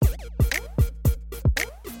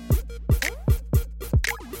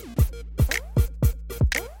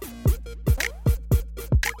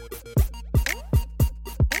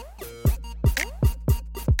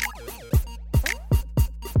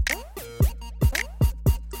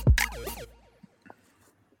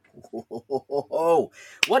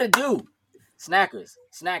What it do? Snackers,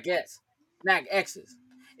 Snackettes, Snack X's.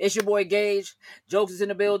 It's your boy Gage. Jokes is in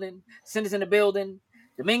the building. Cinder's in the building.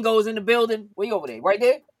 Domingo's in the building. Where you over there? Right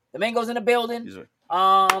there? Domingo's in the building. Yes, sir.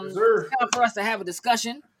 It's time for us to have a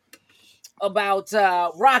discussion about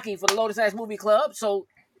Rocky for the Lotus Ass Movie Club. So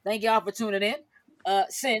thank y'all for tuning in.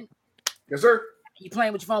 Sin. Yes, sir. You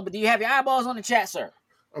playing with your phone, but do you have your eyeballs on the chat, sir?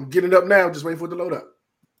 I'm getting it up now. Just waiting for it to load up.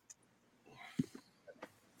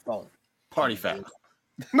 Oh. Party foul.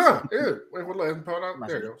 Nah, yeah. Wait for it to load up.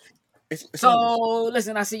 There you go. So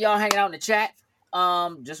listen, I see y'all hanging out in the chat.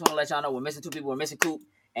 Just want to let y'all know we're missing 2 people. We're missing Coop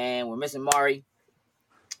and we're missing Mari.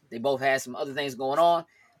 They both had some other things going on.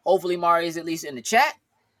 Hopefully Mari is at least in the chat.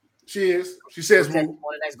 She is. She says On woo.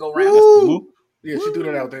 the next go round. Yeah, she threw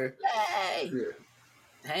that out there. Hey.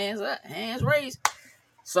 Yeah. Hands up, hands raised.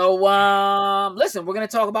 So listen, we're gonna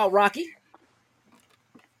talk about Rocky.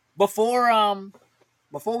 Before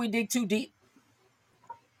we dig too deep,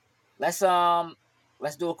 let's do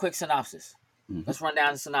a quick synopsis. Mm-hmm. Let's run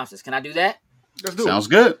down the synopsis. Can I do that? Let's do Sounds it.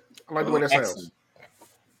 good. I like the way that sounds.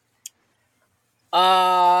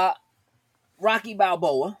 Rocky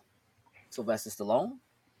Balboa, Sylvester Stallone,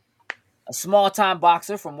 a small-time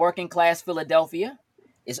boxer from working-class Philadelphia,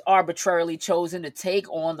 is arbitrarily chosen to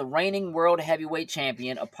take on the reigning world heavyweight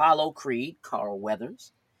champion Apollo Creed, Carl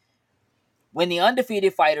Weathers, when the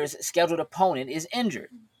undefeated fighter's scheduled opponent is injured.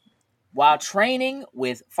 While training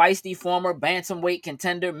with feisty former bantamweight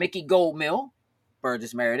contender Mickey Goldmill,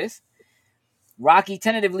 Burgess Meredith, Rocky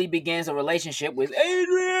tentatively begins a relationship with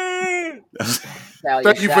Adrian.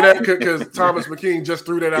 Thank you for that, because Thomas McKean just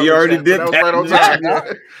threw that out. He already did that. Was right on time.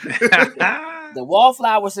 Yeah. The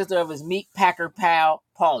wallflower sister of his meat packer pal,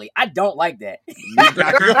 Paulie. I don't like that. Meat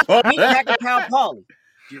packer pal, Paulie.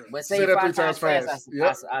 But say that 5 3 times fast.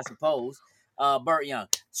 I suppose. Burt Young.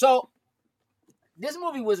 So, this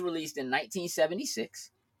movie was released in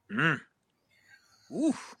 1976.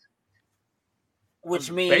 Oof. Which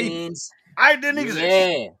means... I didn't exist.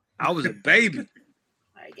 Yeah. I was a baby.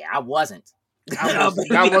 I wasn't. I wasn't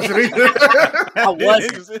either. I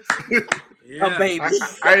wasn't. Yeah. A baby.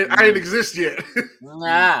 I didn't exist yet.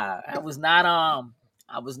 Nah, I was not on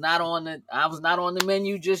the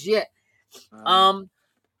menu just yet.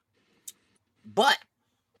 But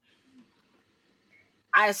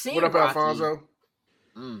I seen What up, Rocky. Alfonso?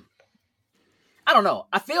 I don't know.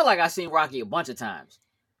 I feel like I've seen Rocky a bunch of times.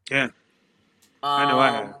 Yeah. I know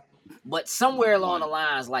I have. But somewhere along the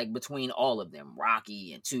lines, like between all of them,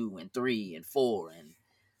 Rocky and 2 and 3 and 4 and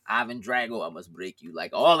Ivan Drago, I must break you,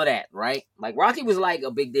 like all of that, right? Like Rocky was like a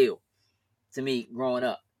big deal to me growing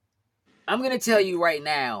up. I'm gonna tell you right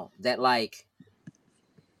now that like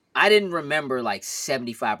I didn't remember like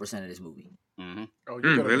 75% of this movie. Mm-hmm. Oh, you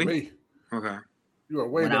better really? than me. Okay. You are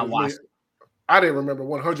way When better I than me. watched it. I didn't remember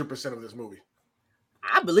 100% of this movie.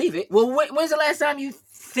 I believe it. Well, when's the last time you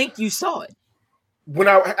think you saw it? When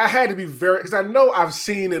I had to be very, because I know I've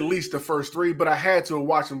seen at least the first 3, but I had to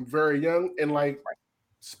watch them very young, and like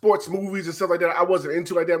sports movies and stuff like that, I wasn't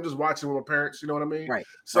into like that. I'm just watching with my parents, you know what I mean? Right.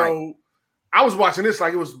 So I was watching this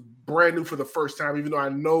like it was brand new for the first time, even though I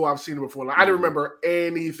know I've seen it before. Like, I didn't remember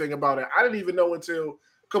anything about it. I didn't even know until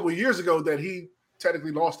a couple of years ago that he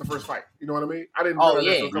technically lost the first fight. You know what I mean? I didn't know that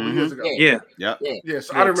until a couple of years ago. Yeah.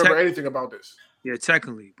 So I didn't remember anything about this. Yeah,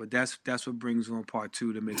 technically, but that's what brings on part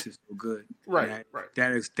 2 that makes it so good. Right.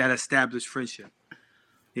 That established friendship.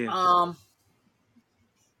 Yeah.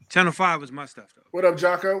 Channel 5 was my stuff though. What up,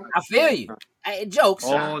 Jocko? I feel you. Jokes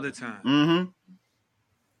all the time. Mm-hmm.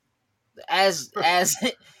 As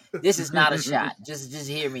this is not a shot. Just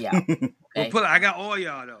hear me out. Okay? Well, I got all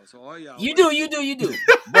y'all though, so all y'all. You do.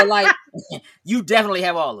 But like, you definitely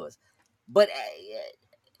have all of us. But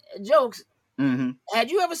jokes. Mm-hmm.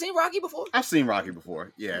 Had you ever seen Rocky before? I've seen Rocky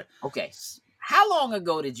before. Yeah. Okay. How long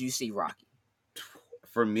ago did you see Rocky?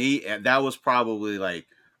 For me, that was probably like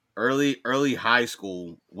early high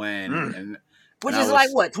school when. Which is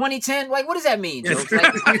like what, 2010? Like, what does that mean, Jokes?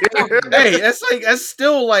 Like, hey, that's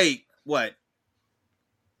still like what?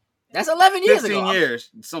 That's 11 years 15 ago.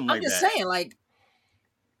 years, something like that. I'm just saying, like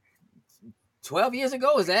 12 years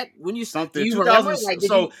ago. Is that when you something? Do you 2000. remember? Like,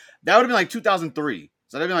 so that would have been like 2003.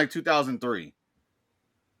 So that'd been like 2003.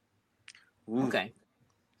 Ooh. Okay.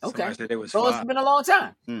 So it's been a long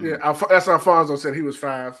time. Mm-hmm. Yeah, that's Alfonso said he was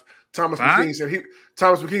 5. Thomas 5?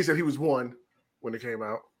 McKean said he was 1 when it came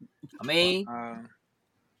out. I mean,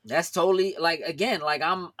 that's totally like again, like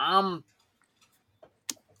I'm.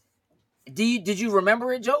 Did you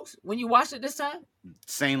remember it, Jokes, when you watched it this time?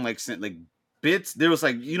 Same like bits. There was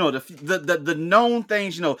like the known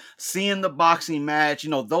things. Seeing the boxing match.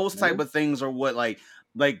 Those type of things are what like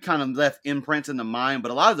like kind of left imprints in the mind,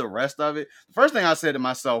 but a lot of the rest of it, the first thing I said to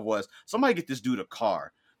myself was, somebody get this dude a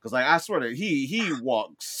car. Because like I swear that he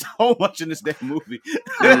walked so much in this damn movie.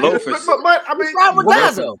 And loafers. But I mean,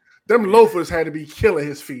 them loafers had to be killing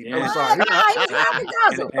his feet. Yeah. I'm sorry. And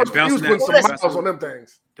he was putting some miles on them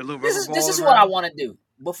things. This is what I want to do.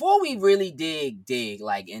 Before we really dig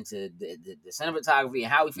like into the cinematography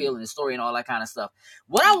and how we feel in the story and all that kind of stuff,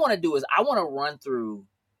 what I want to do is I want to run through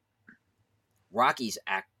Rocky's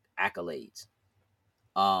accolades.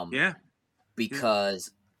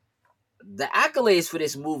 Because the accolades for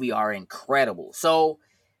this movie are incredible. So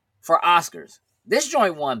for Oscars, this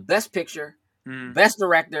joint won Best Picture, Best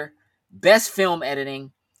Director, Best Film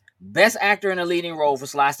Editing, Best Actor in a Leading Role for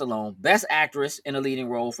Sly Stallone, Best Actress in a Leading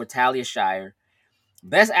Role for Talia Shire,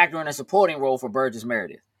 Best Actor in a Supporting Role for Burgess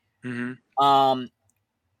Meredith.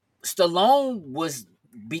 Stallone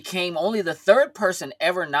became only the third person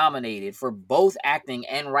ever nominated for both acting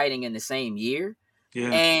and writing in the same year.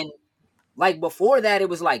 Yeah. And like before that, it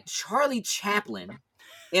was like Charlie Chaplin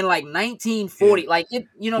in like 1940. Like it,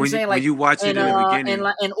 you know what I'm saying? Like when you watch it in the beginning,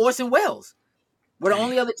 and Orson Welles were the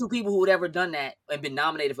only other two people who had ever done that and been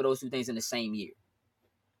nominated for those two things in the same year.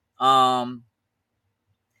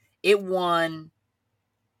 It won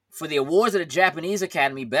for the awards of the Japanese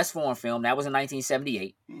Academy, Best Foreign Film. That was in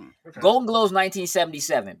 1978. Okay. Golden Globes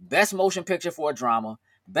 1977, Best Motion Picture for a Drama,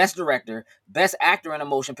 Best Director, Best Actor in a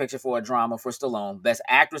Motion Picture for a Drama for Stallone, Best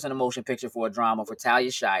Actress in a Motion Picture for a Drama for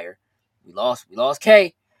Talia Shire. We lost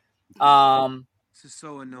Kay. This is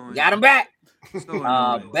so annoying. Got him back. So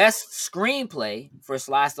Best Screenplay for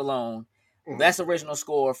Sly Stallone, Best Original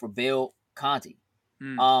Score for Bill Conti.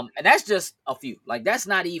 And that's just a few. Like that's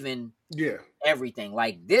not even everything.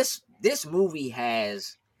 Like this movie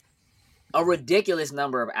has a ridiculous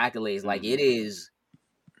number of accolades. Like it is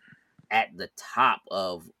at the top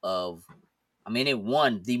of I mean, it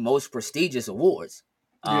won the most prestigious awards.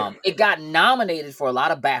 It got nominated for a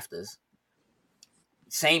lot of BAFTAs.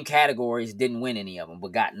 Same categories, didn't win any of them,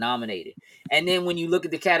 but got nominated. And then when you look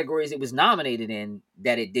at the categories it was nominated in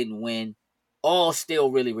that it didn't win, all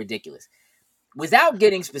still really ridiculous. Without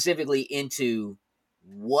getting specifically into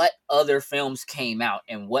what other films came out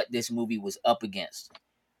and what this movie was up against.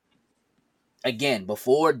 Again,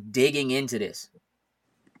 before digging into this,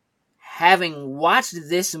 having watched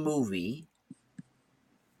this movie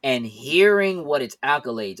and hearing what its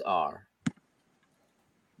accolades are,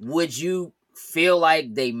 would you feel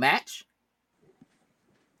like they match?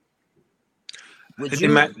 Would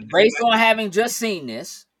you, based on having just seen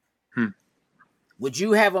this, would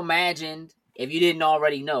you have imagined, if you didn't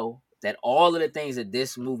already know, that all of the things that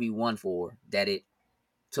this movie won for, that it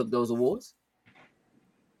took those awards?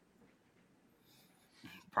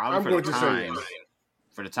 Probably for the time.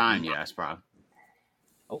 For the time, yes, probably.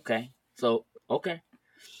 Okay. So, okay.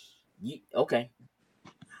 Okay.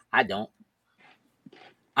 I don't.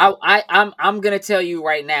 I'm gonna tell you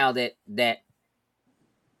right now that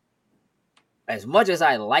as much as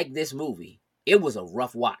I like this movie, it was a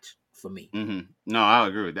rough watch for me. No, I'll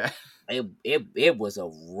agree with that. It was a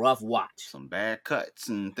rough watch. Some bad cuts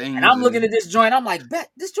and things. And I'm looking at this joint. I'm like,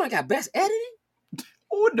 this joint got best editing?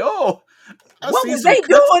 Oh no! What was they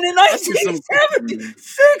doing in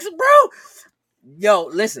 1976, bro? Yo,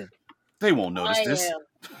 listen. They won't notice this.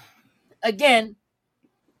 Again,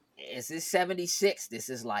 this is 76. This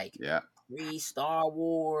is like pre-Star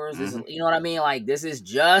Wars. This is, you know what I mean? Like, this is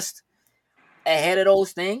just ahead of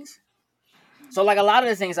those things. So, like, a lot of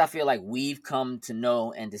the things I feel like we've come to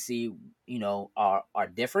know and to see, you know, are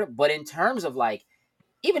different. But in terms of, like,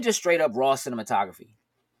 even just straight up raw cinematography,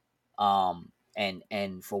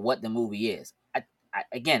 and for what the movie is, I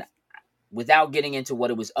again, without getting into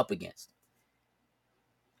what it was up against,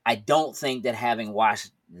 I don't think that having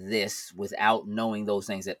watched this without knowing those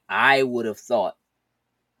things, that I would have thought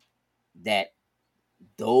that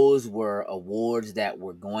those were awards that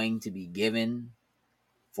were going to be given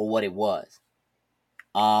for what it was.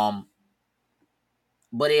 But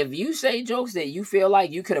if you say, Jokes, that you feel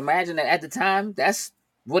like you could imagine that at the time that's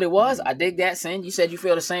what it was, I dig that, Sin. You said you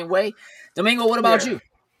feel the same way. Domingo, what about you?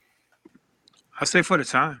 I say for the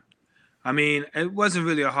time. I mean, it wasn't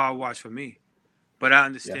really a hard watch for me, but I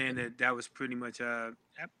understand that was pretty much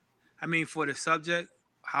I mean, for the subject,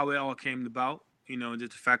 how it all came about, you know,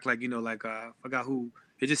 just the fact, like, you know, like, I forgot who,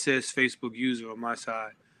 it just says Facebook user on my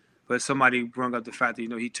side, but somebody brought up the fact that, you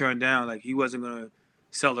know, he turned down, like, he wasn't going to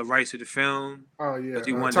sell the rights to the film. Oh, yeah. But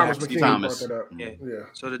he wanted Thomas to McKean brought that up. Yeah.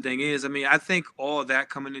 So the thing is, I mean, I think all that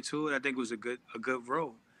coming into it, I think was a good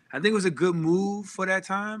role. I think it was a good move for that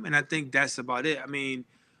time, and I think that's about it. I mean,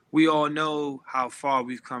 we all know how far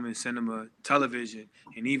we've come in cinema, television,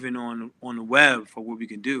 and even on the web for what we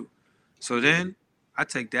can do. So then I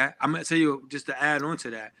take that. I'm gonna tell you just to add on to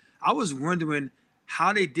that. I was wondering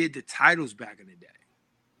how they did the titles back in the day.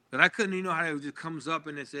 But I couldn't even know how it just comes up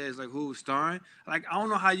and it says like who was starring. Like I don't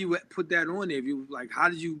know how you would put that on there. If you like,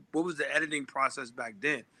 what was the editing process back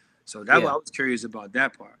then? So I was curious about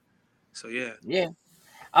that part. So yeah. Yeah.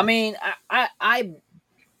 I mean,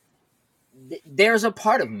 there's a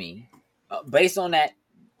part of me based on that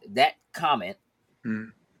comment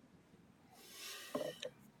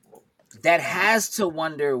that has to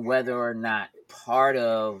wonder whether or not part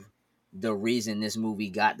of the reason this movie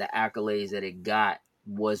got the accolades that it got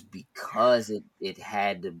was because it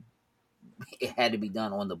had to be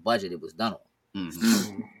done on the budget it was done on.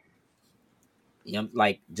 Mm-hmm. You know,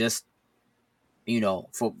 like just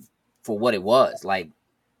for what it was, like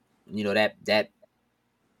that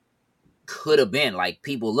could have been like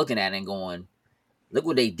people looking at it and going, look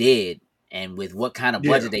what they did and with what kind of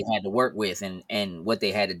budget they had to work with and what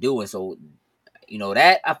they had to do. And so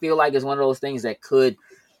that I feel like is one of those things that could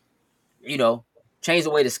change the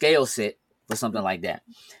way the scales sit for something like that.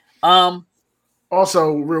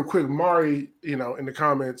 Also, real quick, Mari, in the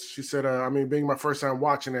comments, she said, I mean, being my first time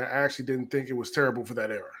watching it, I actually didn't think it was terrible for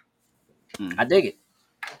that era. I dig it.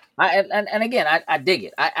 I dig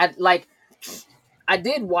it. I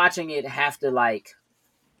did watching it have to like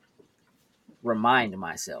remind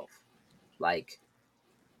myself, like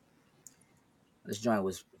this joint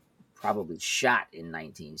was probably shot in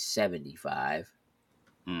 1975.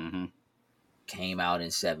 Mm-hmm. Came out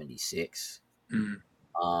in 76.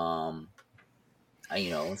 Mm-hmm.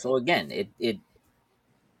 So again, it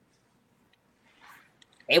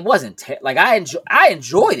wasn't like I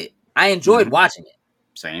enjoyed it. I enjoyed watching it.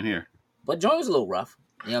 Same here. But joint was a little rough.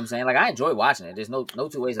 You know what I'm saying? Like I enjoyed watching it. There's no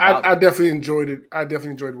two ways about it. I definitely enjoyed it. I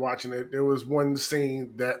definitely enjoyed watching it. There was one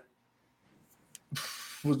scene that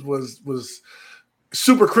was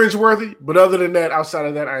super cringeworthy, but other than that, outside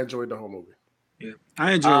of that, I enjoyed the whole movie. Yeah,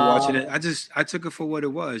 I enjoyed watching it. I took it for what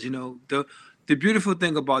it was. The beautiful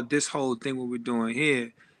thing about this whole thing, what we're doing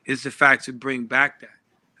here, is the fact to bring back that.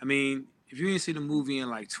 I mean, if you ain't seen a movie in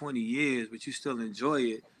like 20 years, but you still enjoy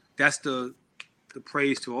it, that's the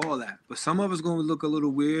praise to all that. But some of it's going to look a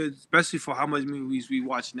little weird, especially for how much movies we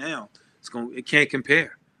watch now. It can't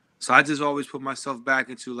compare. So I just always put myself back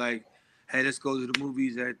into like, hey, let's go to the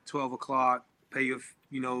movies at 12 o'clock, pay your,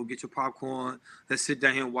 get your popcorn. Let's sit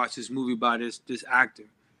down here and watch this movie by this actor.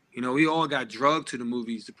 We all got drugged to the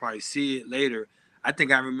movies to probably see it later. I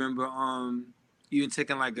think I remember even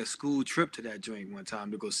taking like a school trip to that joint one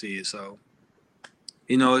time to go see it. So,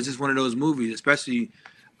 it's just one of those movies, especially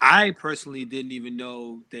I personally didn't even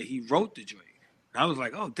know that he wrote the joint. And I was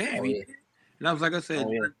like, oh, damn. And I was like I said,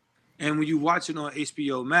 and when you watch it on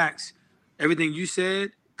HBO Max, everything you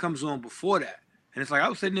said comes on before that. And it's like, I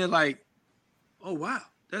was sitting there like, oh, wow.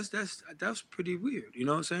 That's pretty weird, you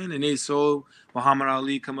know what I'm saying? And they saw Muhammad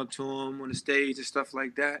Ali come up to him on the stage and stuff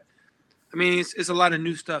like that. I mean, it's a lot of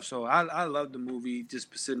new stuff. So I love the movie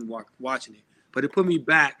just sitting watching it. But it put me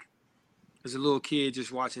back as a little kid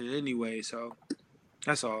just watching it anyway. So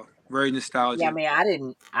that's all. Very nostalgic. Yeah, I mean,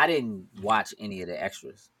 I didn't watch any of the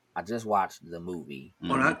extras. I just watched the movie.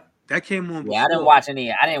 Oh, that came on before. Yeah, I didn't watch any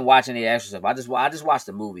of the extra stuff. I just watched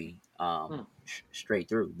the movie straight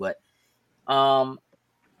through. But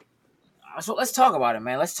so let's talk about it,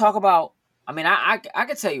 man. Let's talk about. I mean, I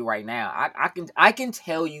can tell you right now. I can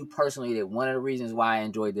tell you personally that one of the reasons why I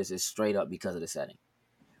enjoyed this is straight up because of the setting.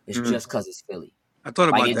 It's just because it's Philly. I thought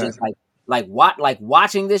about that. Just like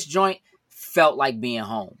watching this joint felt like being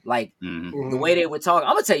home. Like the way they were talking.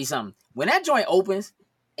 I'm gonna tell you something. When that joint opens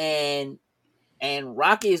and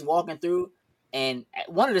Rocky is walking through, and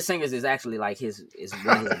one of the singers is actually like one of his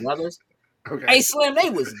brothers. Okay. Hey Slim, they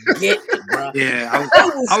was getting it, bro. Yeah, I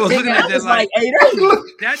was looking at that like, hey,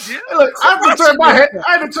 that Jim. Look, I had to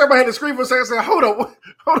turn my head to scream for a second. And say, hold on,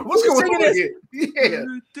 what's going on here? Yeah,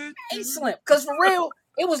 hey Slim, because for real,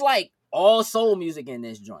 it was like all soul music in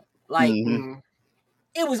this joint. Like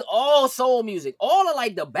it was all soul music. All of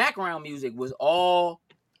like the background music was all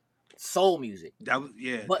soul music. That was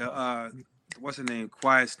but, what's the name?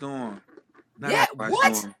 Quiet Storm.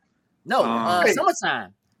 What? Storm. No,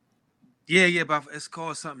 Summertime. Yeah, but it's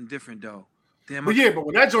called something different though. Damn. But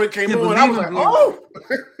when that joint came on, I was like, oh.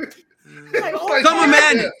 Summer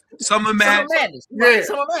Madness. Yeah.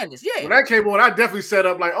 Summer Madness. Yeah. When that came on, I definitely set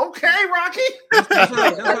up like, okay, Rocky.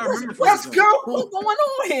 Let's go. What's going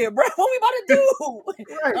on here, bro? What we about to do?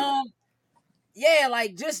 Right.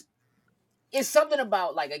 Like just it's something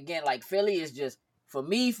about like again, like Philly is just for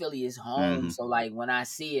me, Philly is home. Mhm. So like when I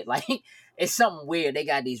see it, like it's something weird. They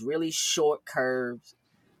got these really short curves.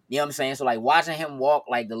 You know what I'm saying? So like watching him walk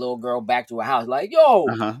like the little girl back to her house, like, yo,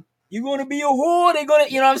 Uh-huh. you gonna be a whore? They gonna,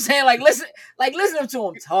 you know what I'm saying? Like listening to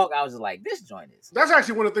him talk, I was just like, this joint is. That's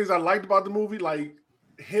actually one of the things I liked about the movie, like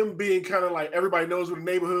him being kind of like everybody knows with the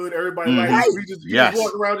neighborhood, everybody like Right. he just Yes.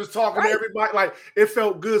 walking around just talking to everybody. Like it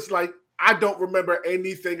felt good. So, like I don't remember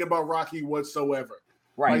anything about Rocky whatsoever.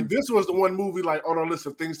 Right. Like this was the one movie like on our list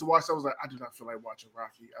of things to watch. I was like, I do not feel like watching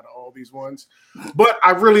Rocky out of all these ones, but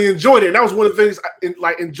I really enjoyed it. And that was one of the things,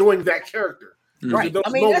 like enjoying that character. Right. Those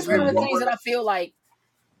I mean, that's moments one of the where- things that I feel like.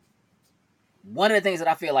 One of the things that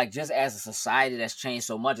I feel like just as a society that's changed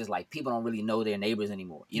so much is like people don't really know their neighbors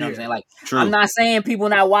anymore. You know what I'm saying? Like, True. I'm not saying people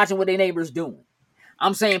not watching what their neighbors doing.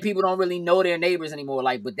 I'm saying people don't really know their neighbors anymore.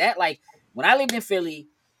 Like, but that like when I lived in Philly,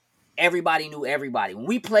 everybody knew everybody. When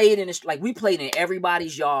we played we played in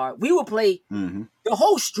everybody's yard. We would play Mhm. the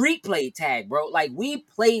whole street played tag, bro. Like we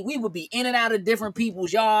would be in and out of different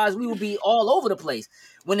people's yards. We would be all over the place.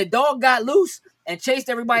 When the dog got loose and chased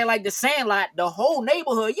everybody like the Sandlot, the whole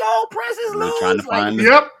neighborhood, yo, Prince is They're loose. trying to Like, find it.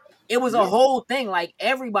 Yep. it was a whole thing. Like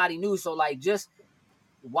everybody knew. So like just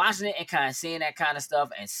watching it and kind of seeing that kind of stuff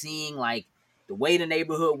and seeing like the way the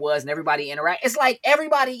neighborhood was and everybody interact. It's like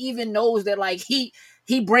everybody even knows that like he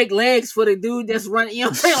break legs for the dude that's running. You know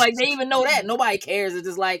what I'm saying? Like they even know that. Nobody cares. It's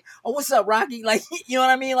just like, oh, what's up, Rocky? Like, you know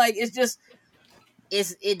what I mean? Like it's just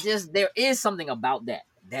there is something about that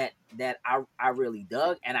I really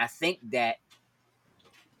dug, and I think that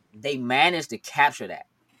they managed to capture that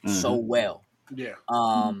so well. Yeah.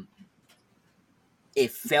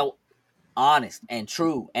 It felt honest and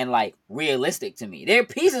true and like realistic to me. There are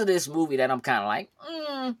pieces of this movie that I'm kind of like,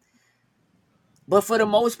 but for the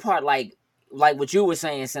most part, like what you were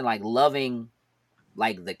saying, like loving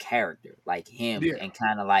like the character, like him, and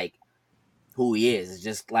kind of like who he is. It's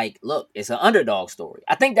just like, look, it's an underdog story.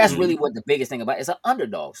 I think that's really what the biggest thing about it. It's an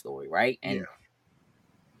underdog story, right? And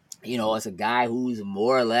you know, it's a guy who's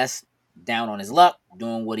more or less down on his luck,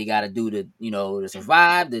 doing what he got to do to, you know, to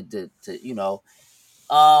survive, to you know,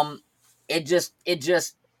 it just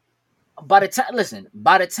by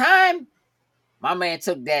the time my man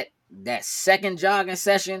took that second jogging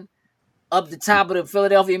session up the top of the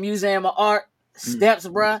Philadelphia Museum of Art steps,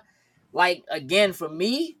 bruh, like again for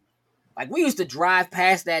me, like we used to drive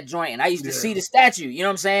past that joint and I used to see the statue, you know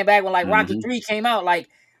what I'm saying, back when like Rocky 3 came out, like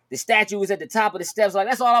the statue was at the top of the steps, like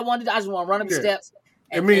that's all I wanted to do. I just want to run up the steps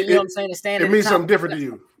and, you know what I'm saying, to stand. It means something different to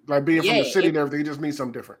you, like being from the city and everything. It just means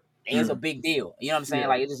something different. It was a big deal, you know what I'm saying?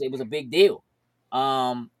 Like it was a big deal.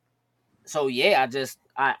 So yeah,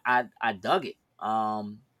 I dug it.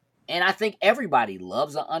 And I think everybody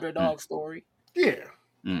loves an underdog story. Yeah.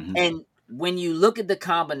 And when you look at the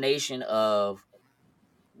combination of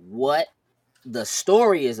what the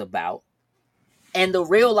story is about and the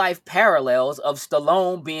real life parallels of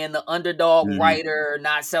Stallone being the underdog writer,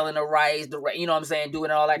 not selling the rights, you know what I'm saying,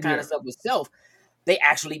 doing all that kind of stuff himself, they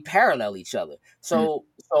actually parallel each other. So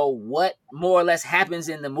what more or less happens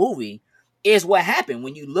in the movie is what happened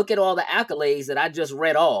when you look at all the accolades that I just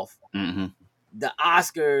read off, the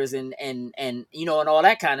Oscars and you know, and all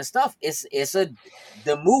that kind of stuff.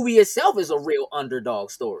 The movie itself is a real underdog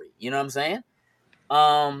story. You know what I'm saying?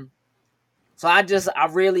 So I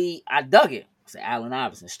dug it. It's Allen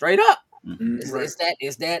Iverson, straight up. It's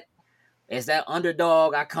that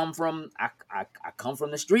underdog. I come from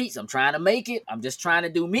the streets. I'm trying to make it. I'm just trying to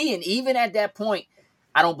do me. And even at that point,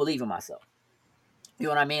 I don't believe in myself. You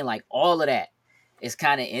know what I mean? Like all of that is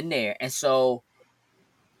kind of in there. And so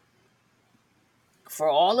for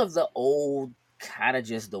all of the old kind of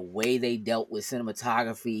just the way they dealt with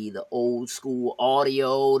cinematography, the old school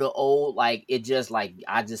audio, the old, like, it just like,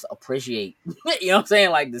 I just appreciate, you know what I'm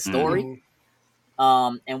saying? Like the story,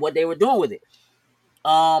 and what they were doing with it.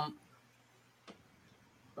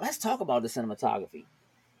 Let's talk about the cinematography.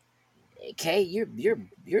 Kay, you're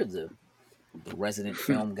the resident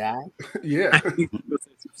film guy. Yeah.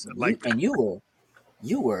 And you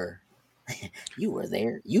were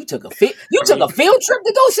there. You took a field trip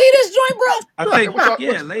to go see this joint, bro. I think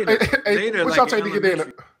later. Later, what like y'all take to get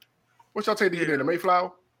there? What y'all take to get there? The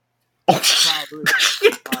Mayflower?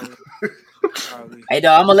 Probably. Hey,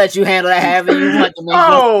 dog, I'm gonna let you handle that however you want to.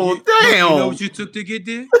 Oh, damn! You know what you took to get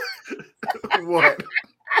there? What?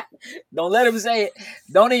 Don't let him say it.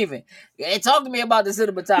 Don't even. Hey, talk to me about the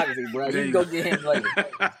cinematography, bro. You can go get him later.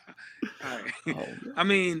 All right. I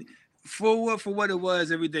mean, for what it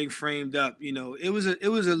was, everything framed up. You know, it was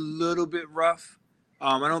a little bit rough.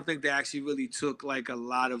 I don't think they actually really took like a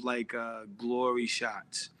lot of like glory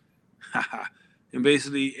shots, and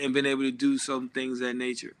been able to do some things of that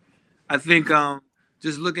nature. I think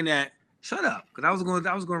just looking at. Shut up, because I was going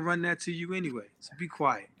to run that to you anyway. So be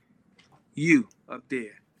quiet. You up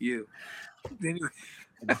there, you. Anyway,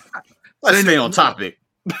 Let's stay on topic.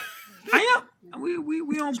 I am.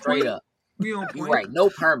 We on Straight point. up. We on You point. right. No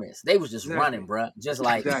permits. They was just Exactly. running, bro. Just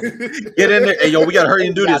like Exactly. Get in there. Hey, yo, we gotta hurry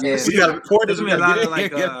and do this. Yeah. We gotta record this. There's We been a gotta lot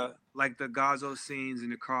get of in. like the Gazzo scenes in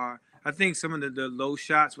the car. I think some of the low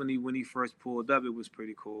shots when he first pulled up, it was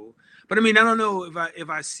pretty cool. But I mean, I don't know if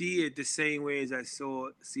I see it the same way as I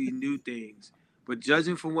see new things. But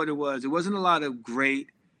judging from what it wasn't a lot of great,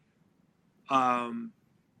 great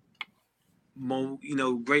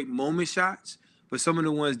moment shots. But some of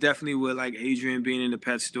the ones definitely were like Adrian being in the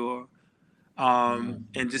pet store, and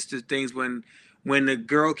just the things when the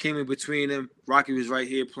girl came in between them, Rocky was right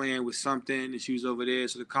here playing with something, and she was over there,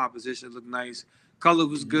 so the composition looked nice, color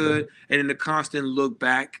was good, and then the constant look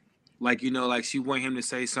back, like like she wanted him to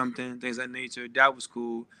say something, things of that nature. That was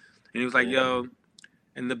cool, and it was like yo,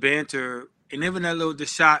 and the banter, and even that the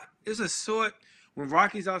shot. It's a sort when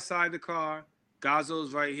Rocky's outside the car,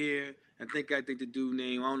 Gazzo's right here. I think the dude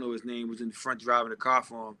name, I don't know his name, was in the front driving the car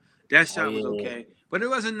for him. That shot was okay. But it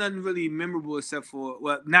wasn't nothing really memorable except for,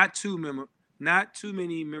 not too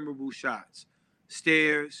many memorable shots.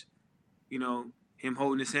 Stairs, him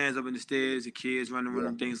holding his hands up in the stairs, the kids running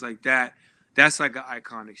around, things like that. That's like an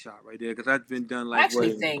iconic shot right there because that's been done like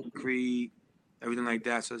Creed, everything like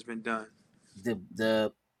that. So it's been done.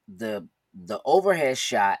 The overhead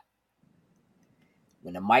shot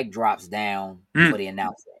when the mic drops down for the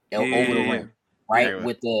announcement over the ring, right?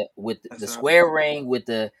 With the square ring with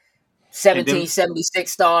the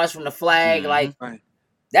 1776 stars from the flag,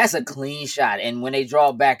 that's a clean shot. And when they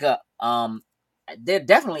draw back up, there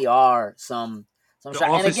definitely are some shots.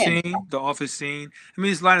 The office scene. I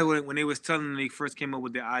mean, it's like when they was telling them they first came up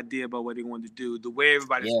with the idea about what they wanted to do, the way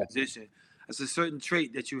everybody's positioned. It's a certain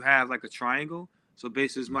trait that you have, like a triangle. So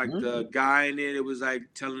basically, it's like the guy in there that was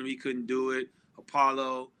like telling him he couldn't do it.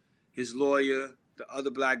 Apollo, his lawyer, the other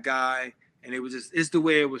black guy, and it's the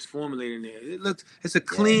way it was formulated in there. It's a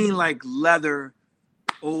clean like leather,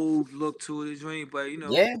 old look to it, but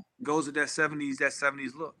goes with that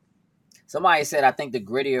 70s look. Somebody said, I think the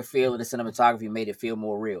grittier feel of the cinematography made it feel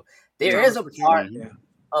more real. There is a part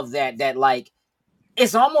of that like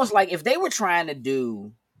it's almost like if they were trying to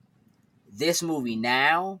do this movie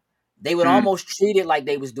now, they would almost treat it like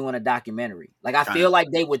they was doing a documentary. Like I feel like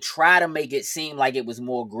they would try to make it seem like it was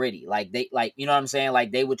more gritty. Like you know what I'm saying?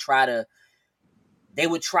 Like they would try to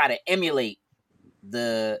emulate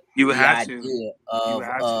the idea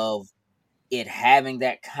of it having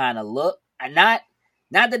that kind of look. And not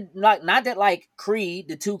that like Creed,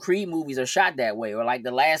 the two Creed movies are shot that way, or like the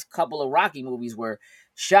last couple of Rocky movies were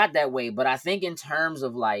shot that way. But I think in terms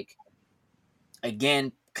of like,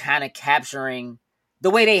 again, kind of capturing the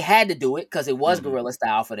way they had to do it, because it was guerrilla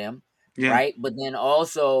style for them, right? But then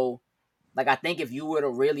also, like I think if you were to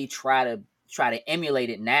really try to emulate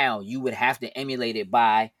it now, you would have to emulate it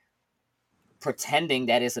by pretending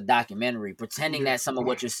that it's a documentary, pretending that some of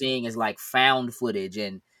what you're seeing is like found footage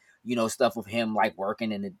and stuff of him like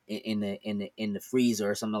working in the freezer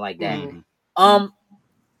or something like that. I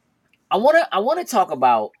want to talk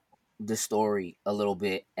about the story a little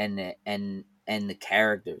bit and the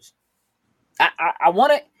characters. I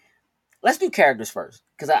want to let's do characters first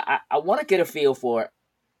because I want to get a feel for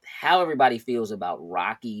how everybody feels about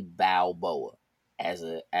Rocky Balboa as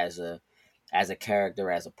a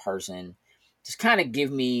character, as a person. Just kind of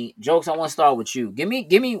give me jokes. I want to start with you. Give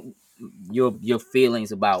me your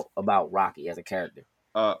feelings about Rocky as a character.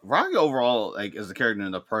 Rocky overall, like as a character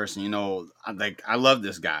and a person, I love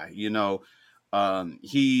this guy.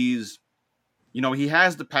 He's he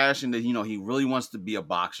has the passion that he really wants to be a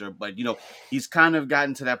boxer, but he's kind of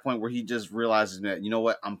gotten to that point where he just realizes that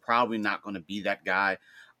what, I'm probably not going to be that guy.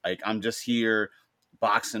 Like I'm just here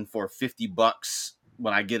boxing for $50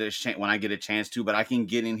 when I get a chance to, but I can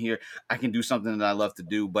get in here, I can do something that I love to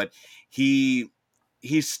do. But he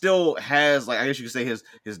still has, like, I guess you could say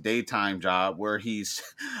his daytime job where he's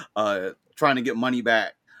trying to get money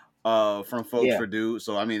back from folks for due.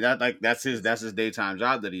 So I mean that's his daytime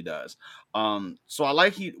job that he does. So I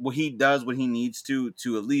like what he does, what he needs to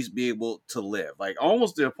at least be able to live. Like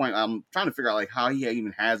almost to the point I'm trying to figure out like how he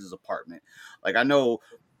even has his apartment. Like I know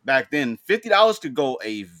back then $50 could go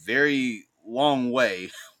a very long way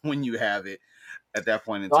when you have it at that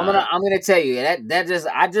point in time. I'm gonna tell you I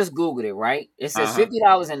just Googled it, right? It says $50 in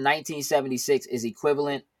 1976 is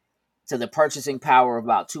equivalent to the purchasing power of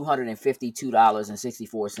about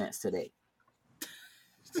 $252.64 today.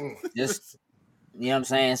 Just you know what I'm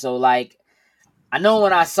saying? So like I know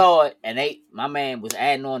when I saw it and my man was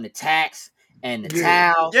adding on the tax and the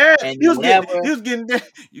towel Yeah, and he was whatever. getting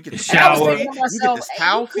you get the And I was towel thinking fee, to you get myself, this hey,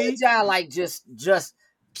 towel you could fee. y'all like just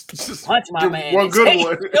Just punch my give man one and good take,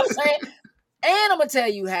 one. you know what I'm saying? And I'm gonna tell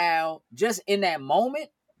you how just in that moment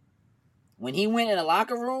when he went in the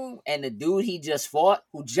locker room and the dude he just fought,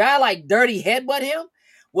 who Ja like dirty headbutt him,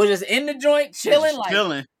 was just in the joint chilling, like,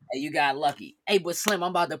 hey, you got lucky. Hey, but Slim,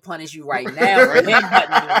 I'm about to punish you right now for headbutting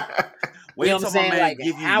me. Wait You know what till I'm my saying? man Like, give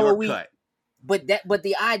you how your are we? cut. But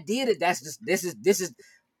the idea that that's just this is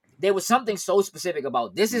there was something so specific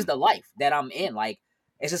about this is the life that I'm in. Like,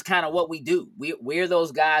 it's just kind of what we do. We're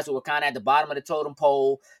those guys who are kind of at the bottom of the totem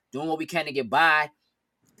pole, doing what we can to get by.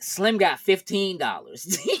 Slim got $15. You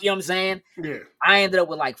know what I'm saying? Yeah. I ended up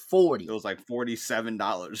with like 40. It was like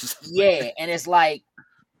 $47. Yeah, and it's like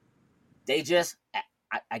they just.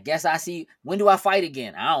 I guess I see. When do I fight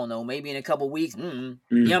again? I don't know. Maybe in a couple weeks. You know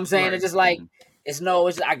what I'm saying? Right. It's just like it's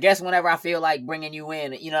I guess whenever I feel like bringing you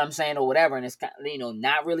in, you know what I'm saying, or whatever, and it's kind of,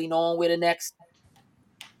 not really knowing where the next,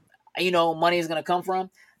 money is gonna come from.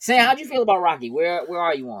 Sam, how'd you feel about Rocky? Where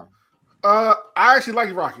are you on him? I actually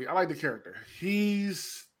like Rocky. I like the character.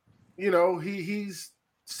 He's, he's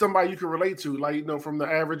somebody you can relate to, like, from the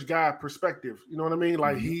average guy perspective. You know what I mean?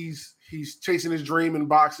 Like he's chasing his dream in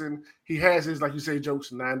boxing. He has his, like you say,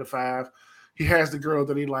 jokes 9 to 5. He has the girl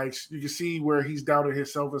that he likes. You can see where he's doubting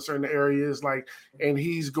himself in certain areas, and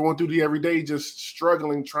he's going through the everyday, just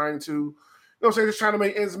struggling, trying to, just trying to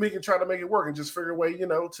make ends meet and trying to make it work and just figure a way,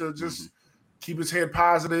 to just keep his head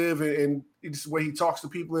positive and it's the way he talks to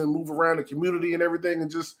people and move around the community and everything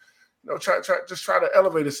and just, try to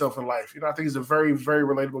elevate himself in life. I think he's a very, very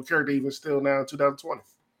relatable character, even still now in 2020.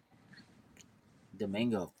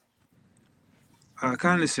 Domingo.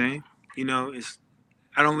 Kind of the same.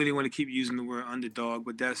 I don't really want to keep using the word underdog,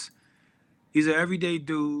 but he's an everyday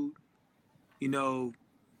dude,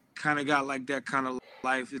 kind of got like that kind of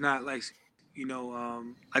life. It's not like,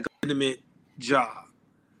 like a legitimate job.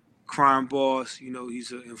 Crime boss,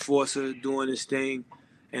 he's an enforcer doing his thing.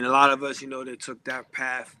 And a lot of us, that took that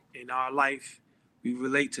path in our life, we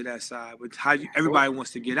relate to that side. But everybody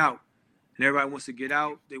wants to get out. And everybody wants to get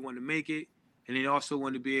out. They want to make it. And they also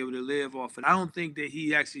want to be able to live off it. I don't think that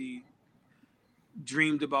he actually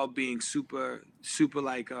dreamed about being super, super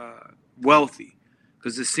like wealthy.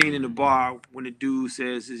 Because the scene in the bar when the dude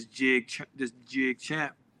says this jig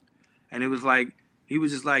champ. And it was like, he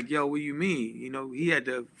was just like, yo, what do you mean? He had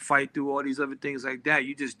to fight through all these other things like that.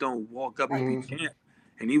 You just don't walk up and be champ.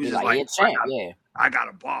 And he was just like, I got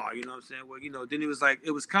a bar, you know what I'm saying? Well, then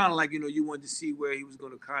it was kind of like, you wanted to see where he was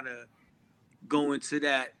going to kind of go into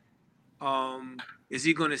that. Is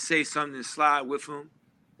he going to say something and slide with him?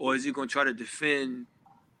 Or is he going to try to defend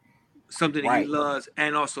something that he loves?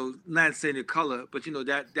 And also, not saying the color, but,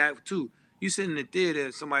 that too. You sit in the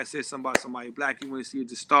theater, somebody says something about somebody black, you want to see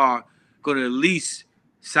the star going to at least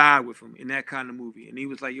side with him in that kind of movie. And he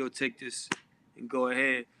was like, yo, take this and go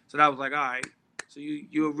ahead. So that was like, all right. So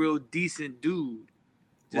you're a real decent dude.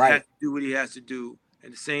 Just has to do what he has to do.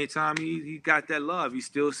 At the same time, he got that love. He's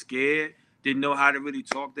still scared. Didn't know how to really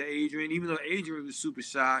talk to Adrian. Even though Adrian was super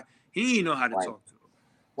shy, he didn't know how to talk to him.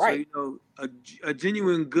 Right. So, a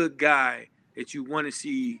genuine good guy that you want to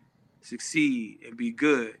see succeed and be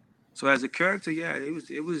good. So as a character, yeah,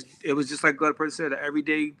 it was just like God person said,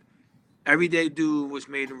 an everyday dude, which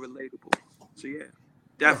made him relatable. So yeah,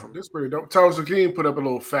 definitely. This pretty dope. Thomas Akeem put up a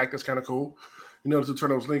little fact that's kind of cool. To turn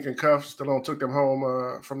those Lincoln cuffs. Stallone took them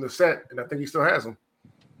home from the set, and I think he still has them.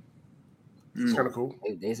 It's kind of cool.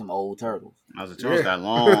 They some old turtles. I was that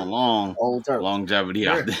long old turtles. Longevity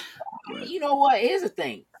out there. You know what? Here's the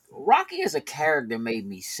thing. Rocky as a character made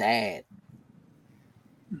me sad.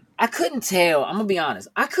 I couldn't tell. I'm gonna be honest.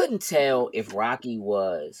 I couldn't tell if Rocky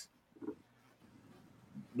was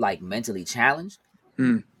like mentally challenged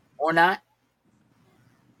or not.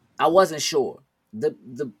 I wasn't sure.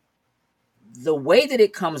 The way that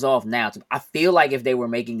it comes off now, I feel like if they were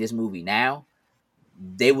making this movie now,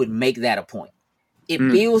 they would make that a point. It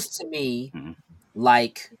feels to me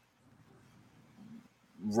like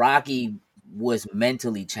Rocky was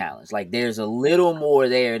mentally challenged. Like there's a little more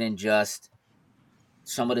there than just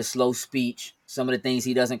some of the slow speech, some of the things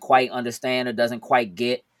he doesn't quite understand or doesn't quite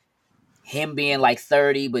get. Him being like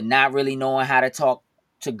 30, but not really knowing how to talk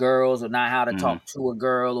to girls or not how to talk to a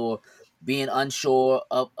girl or being unsure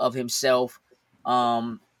of himself.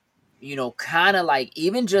 Kind of like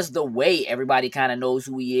even just the way everybody kind of knows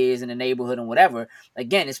who he is in the neighborhood and whatever.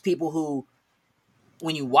 Again, it's people who,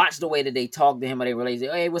 when you watch the way that they talk to him or they relate, say,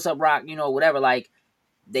 hey, what's up, Rock? Whatever. Like,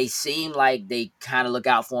 they seem like they kind of look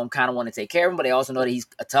out for him, kind of want to take care of him, but they also know that he's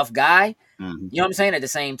a tough guy. You know what I'm saying? At the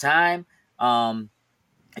same time,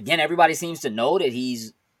 again, everybody seems to know that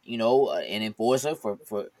he's an enforcer for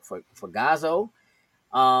Gazzo.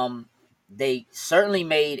 They certainly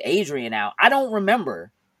made Adrian out. I don't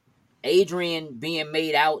remember Adrian being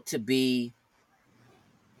made out to be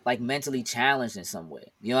like mentally challenged in some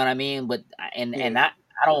way. You know what I mean? But and I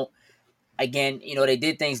don't. Again, they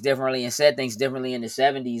did things differently and said things differently in the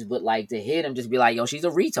 70s. But like to hit him, just be like, yo, she's a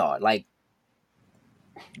retard. Like,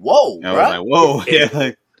 whoa, I was like, whoa,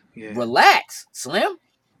 yeah. Relax, Slim.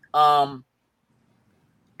 And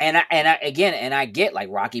I get like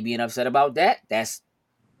Rocky being upset about that. That's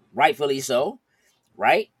rightfully so,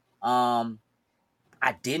 right? I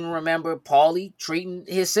didn't remember Paulie treating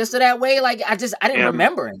his sister that way. Like I didn't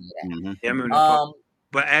remember any of that. Mm-hmm. Yeah, I remember that part.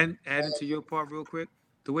 But adding to your part real quick,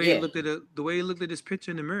 the way he looked at his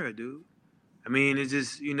picture in the mirror, dude. I mean, it's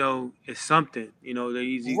just it's something that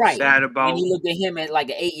he's right. sad about. And he looked at him as like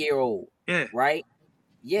an 8-year-old. Yeah. Right.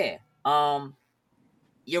 Yeah.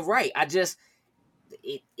 You're right. I just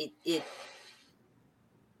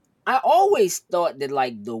I always thought that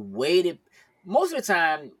like the way that most of the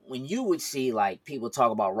time when you would see like people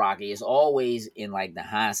talk about Rocky, it's always in like the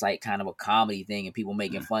hindsight kind of a comedy thing and people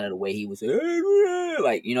making fun of the way he was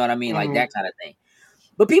like, you know what I mean? Like that kind of thing.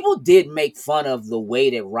 But people did make fun of the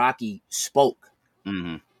way that Rocky spoke.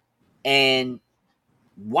 Mm-hmm. And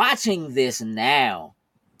watching this now,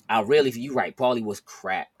 you're right, Paulie was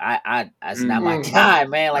crap. That's not my guy,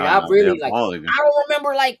 man. Like I don't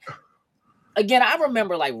remember like again, I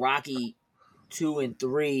remember like Rocky 2 and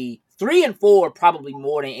 3 and 4 probably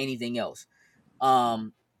more than anything else.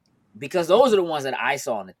 Because those are the ones that I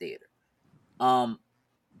saw in the theater.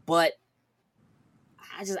 But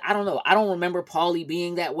I don't know. I don't remember Paulie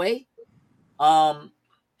being that way.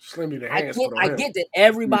 Slim you the I get that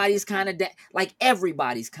everybody's kind of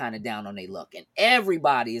everybody's kind of down on their luck and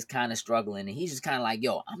everybody is kind of struggling and he's just kind of like,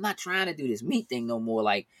 yo, I'm not trying to do this meat thing no more.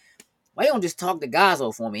 Like, why don't just talk to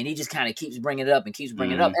Gazzo for me? And he just kind of keeps bringing it up and keeps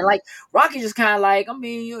bringing it up. And like Rocky just kind of like, I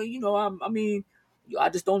mean, I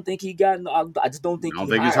just don't think he got. I just don't think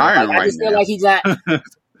he's hiring right now. I just feel like he's not.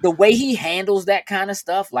 The way he handles that kind of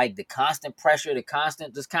stuff, like the constant pressure, the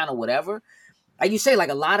constant just kind of whatever. Like you say, like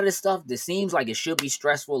a lot of the stuff that seems like it should be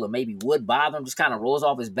stressful or maybe would bother him just kind of rolls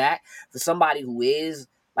off his back. For somebody who is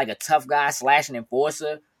like a tough guy / an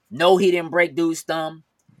enforcer, no, he didn't break dude's thumb.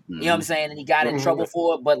 You know what I'm saying? And he got in trouble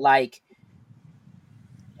for it. But like,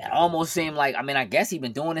 it almost seemed like, I mean, I guess he's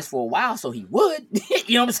been doing this for a while, so he would.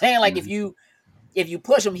 You know what I'm saying? Like if you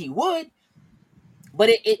push him, he would. But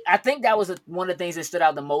I think that was one of the things that stood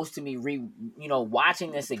out the most to me.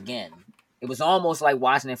 Watching this again, it was almost like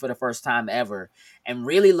watching it for the first time ever, and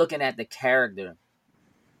really looking at the character,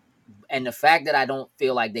 and the fact that I don't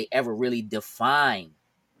feel like they ever really define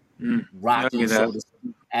Rocky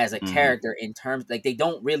as a character in terms like they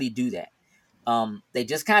don't really do that. They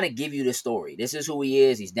just kind of give you the story. This is who he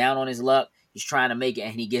is. He's down on his luck. He's trying to make it,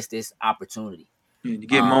 and he gets this opportunity. You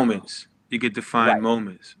get moments. You get defined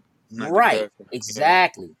moments. Right.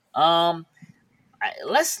 Exactly. Let's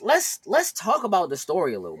talk about the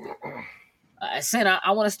story a little bit. Sen,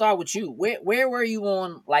 I want to start with you. Where were you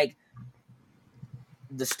on like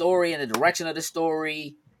the story and the direction of the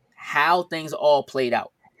story, how things all played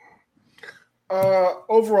out?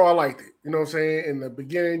 Overall, I liked it. You know what I'm saying? In the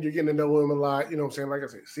beginning, you're getting to know him a lot. You know what I'm saying? Like I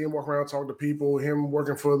said, see him walk around, talk to people, him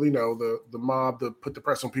working for, the mob to put the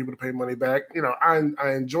press on people to pay money back.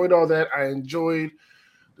 I enjoyed all that. I enjoyed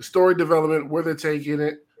the story development, where they're taking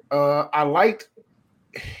it. I liked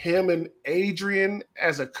him and Adrian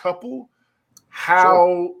as a couple.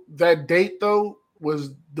 How that date, though,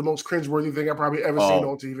 was the most cringeworthy thing I've probably ever seen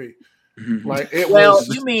on TV. Like it was.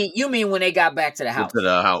 You mean when they got back to the house? To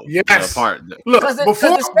the house. Yes. Look,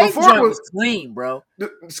 before it was clean, bro. The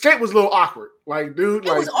skate was a little awkward. Like, dude,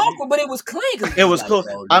 it was awkward, but it was clean. It was cool.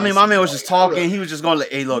 I mean, my man was just talking. He was just going like,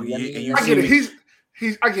 "Hey, look, I get it.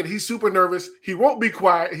 I get it. He's super nervous. He won't be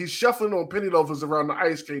quiet. He's shuffling on penny loafers around the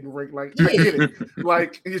ice skating rink. Like, I get it.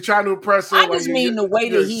 Like, you're trying to impress him. I just mean the way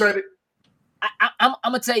that he. I'm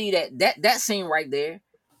gonna tell you that scene right there.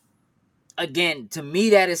 Again, to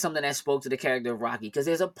me, that is something that spoke to the character of Rocky, because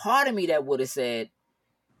there's a part of me that would have said,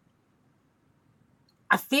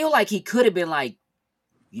 I feel like he could have been like,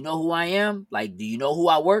 you know who I am? Like, do you know who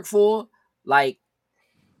I work for? Like,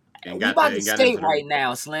 we about to skate right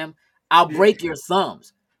now, Slim. I'll break your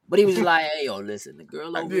thumbs. But he was like, hey, yo, listen, the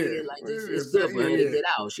girl over here, like, it's good for her to get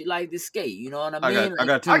out. She like to skate, you know what I mean? I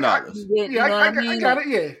got $10. I got it,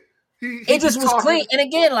 yeah. It just was clean. And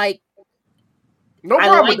again, like, no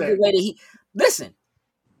problem with that. The way that listen,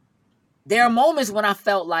 there are moments when I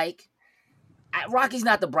felt like Rocky's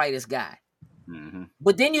not the brightest guy. Mm-hmm.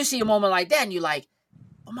 But then you see a moment like that and you're like,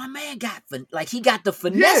 oh, my man he got the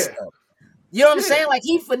finesse up. You know what I'm saying? Like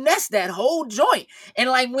he finessed that whole joint. And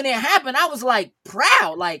like when it happened, I was like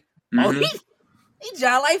proud. Like, oh, he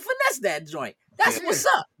John like finessed that joint. That's what's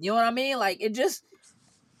up. You know what I mean? Like it just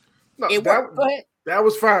it worked. Go ahead. That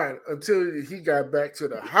was fine until he got back to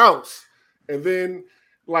the house. And then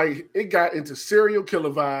like it got into serial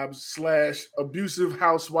killer vibes / abusive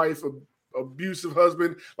housewife, abusive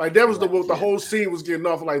husband. Like that was the whole scene was getting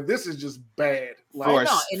off. Like this is just bad. Like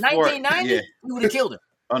in 1990, we would have killed her.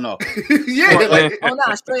 Oh no.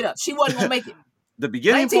 Straight up. She wasn't gonna make it. The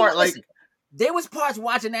beginning part, like there was parts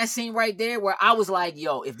watching that scene right there where I was like,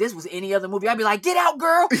 yo, if this was any other movie, I'd be like, get out,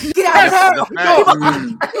 girl. Get out. Look,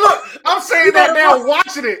 I'm saying that now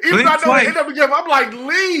watching it. Even though I know they end up together, I'm like,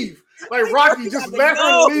 leave. Like Rocky, just let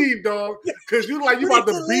her leave, dog. Because you about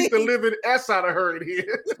to beat the living S out of her in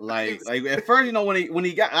here. like at first, when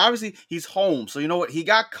he got, obviously he's home, so you know what, he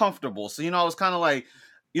got comfortable. So I was kind of like,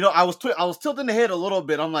 I was tilting the head a little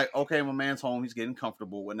bit. I'm like, okay, my man's home, he's getting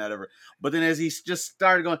comfortable, whatever. But then as he just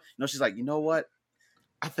started going, she's like, you know what,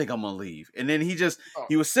 I think I'm gonna leave. And then he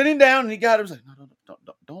was sitting down and he got him like, no,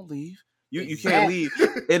 don't leave. You can't leave.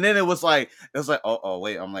 And then it was like, oh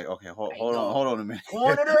wait. I'm like, okay, hold on a minute.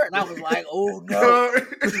 Cornered her, and I was like, oh no.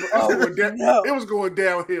 It was going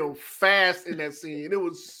downhill fast in that scene. It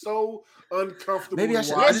was so uncomfortable. Maybe I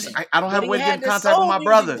don't have a way to get in contact with my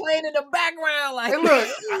brother. Playing in the background, like.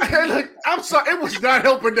 And look, I'm sorry, it was not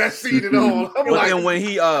helping that scene at all. Then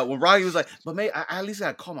when Rocky was like, but mate, I at least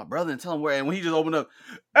gotta call my brother and tell him where. And when he just opened up,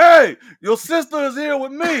 hey, your sister is here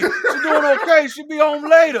with me. She's doing okay. She'll be home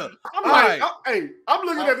later. I'm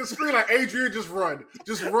looking at the screen like, Adrian, just run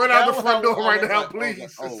out the front door right now,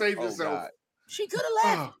 please, and save yourself. God. She could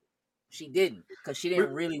have left. She didn't, because she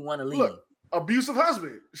didn't really want to leave. Look, abusive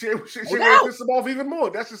husband. She would piss him off even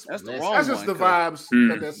more. That's just the vibes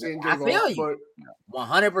that scene gives off. I feel you.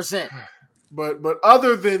 100%. But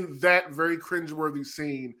other than that very cringeworthy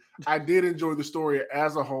scene, I did enjoy the story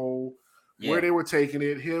as a whole. Where they were taking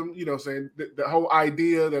it, him, saying the whole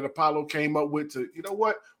idea that Apollo came up with to,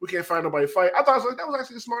 we can't find nobody to fight. I thought that was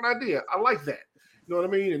actually a smart idea. I like that. You know what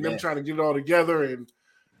I mean? And them trying to get it all together, and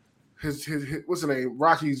his what's the name?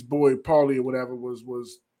 Rocky's boy Paulie or whatever was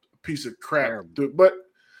a piece of crap. Terrible. But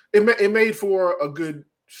it made for a good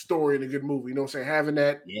story and a good movie. You know what I'm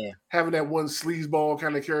saying? Having that one sleazeball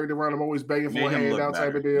kind of character around him, always begging for a handout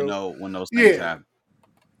type of deal. When those things happen.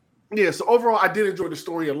 Yeah, so overall, I did enjoy the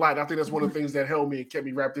story a lot. I think that's one of the things that held me and kept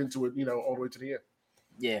me wrapped into it, all the way to the end.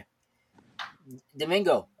 Yeah.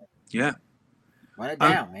 Domingo. Yeah. Run it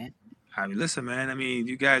down, man. I mean, listen, man. I mean,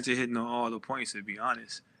 you guys are hitting on all the points, to be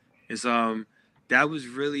honest. It's that was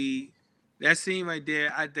really that scene right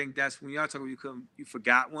there. I think that's when y'all talk about you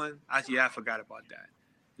forgot one. I forgot about that.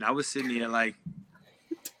 And I was sitting there like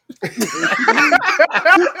 100%,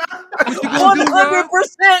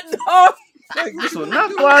 dog. Like, this was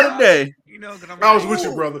not fly today. I was with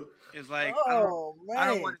you, brother. It's like I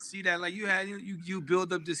don't want to see that. Like you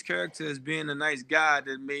build up this character as being a nice guy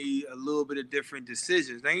that made a little bit of different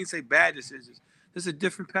decisions. I ain't say bad decisions. There's a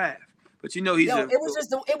different path. But he's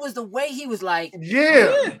it was the way he was like, I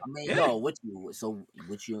mean, what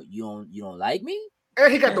you don't like me?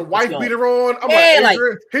 And he got the wife beater on. I'm like,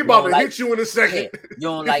 he about to hit you in a second. You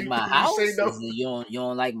don't like my house? No. You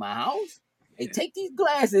don't like my house? Hey, take these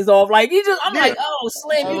glasses off. Like I'm like, oh,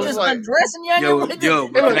 Slim, you just undressing young.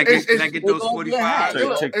 Can I get those 45?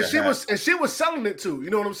 And she was selling it too.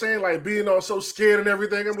 You know what I'm saying? Like being all so scared and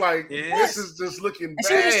everything. I'm like, this is just looking bad.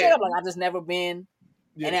 She was just straight up like, I've just never been,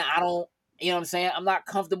 and then I don't. You know what I'm saying? I'm not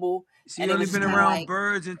comfortable. She only been around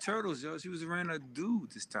birds and turtles, yo. She was around a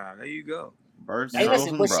dude this time. There you go. Birds and turtles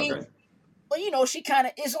and brothers. But she kind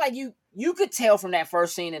of. It's like you could tell from that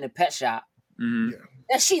first scene in the pet shop. Mm-hmm.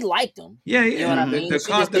 That she liked him. Yeah. You know what I mean?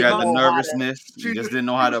 The nervousness. She just didn't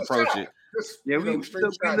know how to approach it. Yeah, we look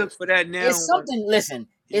for that now. It's something. Listen,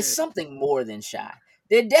 it's something more than shy.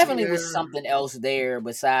 There definitely was something else there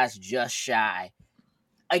besides just shy.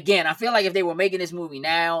 Again, I feel like if they were making this movie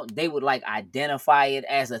now, they would like identify it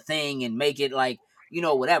as a thing and make it like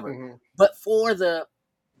whatever. Mm-hmm. But for the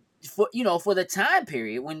time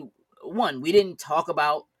period when we didn't talk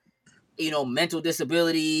about mental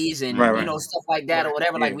disabilities and stuff like that or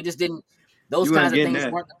whatever. Like we just didn't. Those kinds of things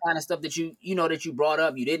weren't the kind of stuff that you brought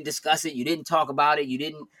up. You didn't discuss it. You didn't talk about it. You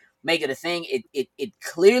didn't make it a thing. It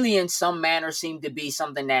clearly in some manner seemed to be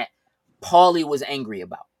something that Paulie was angry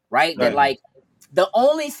about. Right? That like the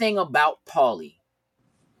only thing about Paulie,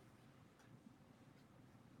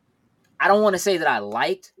 I don't want to say that I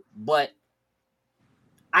liked, but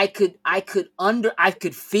I could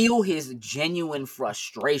feel his genuine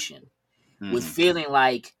frustration with feeling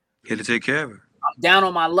like he had to take care of her. I'm down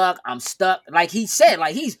on my luck. I'm stuck. Like he said,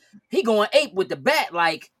 like he's he going ape with the bat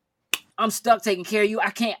like, I'm stuck taking care of you. I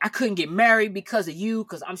couldn't get married because of you,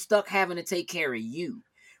 because I'm stuck having to take care of you.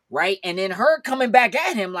 Right? And then her coming back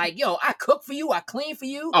at him like, yo, I cook for you, I clean for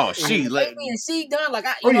you. Oh, she let me and see done. Like,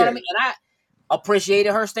 you know what I mean? And I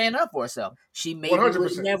appreciated her standing up for herself. She maybe 100%.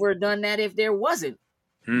 Would never have done that if there wasn't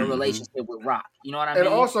a relationship with Rock. You know what I mean?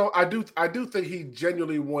 And also, I do think he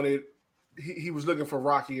genuinely wanted. He was looking for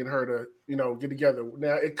Rocky and her to, you know, get together.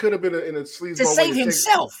 Now it could have been in a sleazeball to save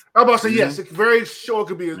himself. I'm about to say yes. It very sure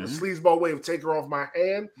could be a sleazeball way of take her off my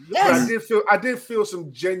hand. Yes, but I did feel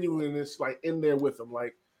some genuineness like in there with him.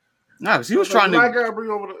 Like, no, because he was trying to. I gotta bring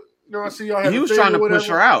over the. You know, I see y'all. He was trying to push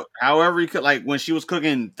her out. However he could, like when she was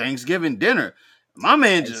cooking Thanksgiving dinner, my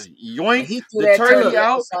man just yoinked the turkey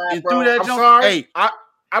out and threw that jump. Sorry. Hey,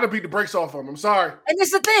 I'd have beat the brakes off him. I'm sorry. And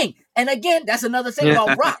it's the thing. And again, that's another thing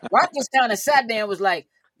about Rock. Rock just kind of sat there and was like,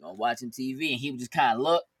 you know, watching TV, and he would just kind of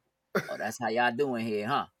look. Oh, that's how y'all doing here,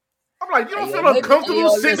 huh? I'm like, you don't feel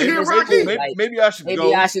uncomfortable sitting here, Rocky? Maybe I should go.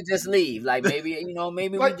 Maybe I should just leave. Like, maybe, you know,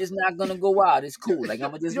 maybe like, we're just not going to go out. It's cool. Like,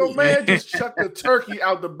 I'm going to just leave. Your man just chucked the turkey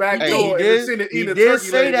out the back door. He did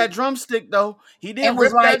say that drumstick, though. He did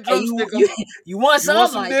rip that drumstick. You want some? You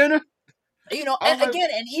want some dinner? You know, and again,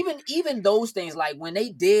 and even those things, like when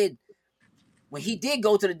he did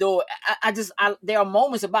go to the door, there are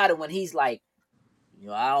moments about it when he's like, you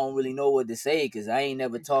know, I don't really know what to say because I ain't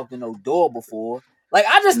never talked to no door before. Like,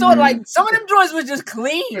 I just thought, like, some of them joints was just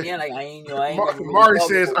clean. Yeah, like, I ain't Marty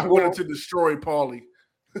says, I wanted to destroy Paulie.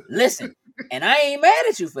 Listen, and I ain't mad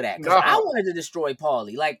at you for that because I wanted to destroy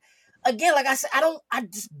Paulie. Like, again, like I said, I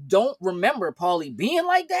just don't remember Paulie being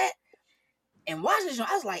like that. And watching this show,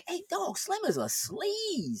 I was like, hey, dog, Slim is a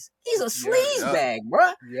sleaze. He's a sleaze bag,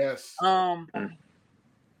 bruh. Yes. The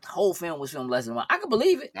whole film was filmed less than a month. I can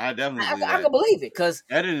believe it. I definitely I can believe it because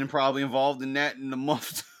editing probably involved in that in the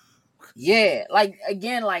month. Yeah, like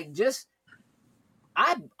again, like just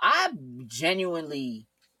I genuinely,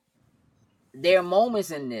 there are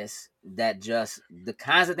moments in this that just the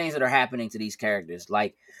kinds of things that are happening to these characters,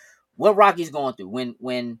 like what Rocky's going through when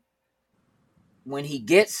he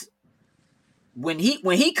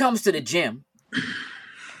comes to the gym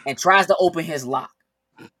and tries to open his lock,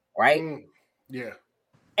 right? Yeah.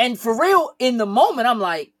 And for real, in the moment, I'm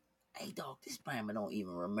like, hey, dog, this man don't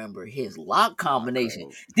even remember his lock combination.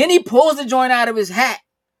 Then he pulls the joint out of his hat,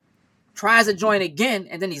 tries the joint again,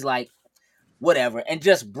 and then he's like, whatever, and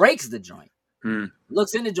just breaks the joint.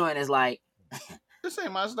 Looks in the joint and is like, this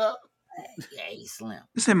ain't my stuff. Hey, Slim.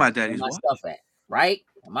 This ain't my daddy's my stuff at, right?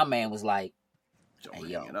 And my man was like, hey,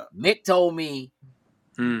 yo, Mick told me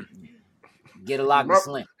get a lock with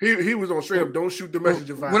Slim. He was on straight up, don't shoot the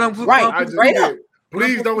messenger vibe. Right, straight up.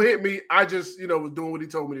 Please don't hit me. I just, was doing what he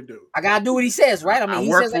told me to do. I gotta do what he says, right? I mean,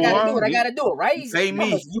 he says I gotta do what I gotta do, right? He says,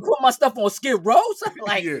 you put my stuff on Skid Row, something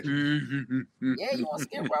like, yeah, you on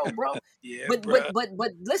Skid Row, bro. Yeah, but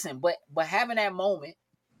listen, but having that moment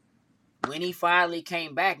when he finally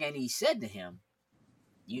came back and he said to him,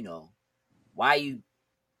 you know, why you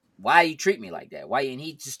treat me like that? Why? And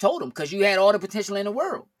he just told him, because you had all the potential in the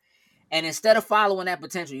world, and instead of following that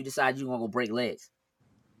potential, you decided you're gonna go break legs.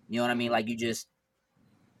 You know what I mean? Like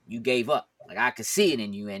you gave up. Like I could see it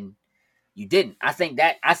in you, and you didn't. I think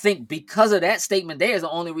because of that statement, there is the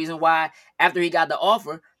only reason why after he got the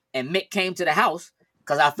offer and Mick came to the house,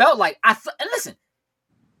 because I felt like and listen,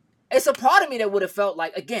 it's a part of me that would have felt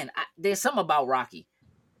like, again, there's something about Rocky.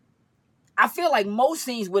 I feel like most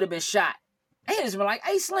scenes would have been shot. And he just been like,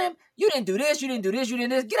 hey, Slim, you didn't do this, you didn't do this, you didn't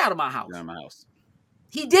do this. Get out of my house. Get out of my house.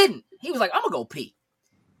 He didn't. He was like, I'm gonna go pee.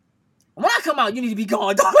 When I come out, you need to be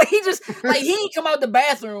gone. He just, like, he didn't come out the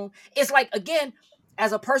bathroom. It's like, again,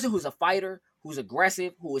 as a person who's a fighter, who's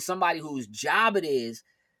aggressive, who is somebody whose job it is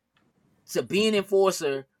to be an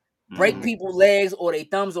enforcer, break people's legs or their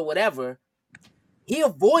thumbs or whatever, he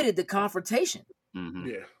avoided the confrontation.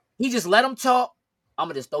 Yeah. He just let them talk. I'm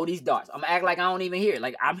going to just throw these darts. I'm going to act like I don't even hear it.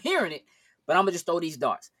 Like, I'm hearing it, but I'm going to just throw these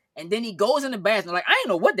darts. And then he goes in the bathroom. Like, I didn't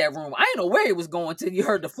know what that room, I didn't know where he was going till you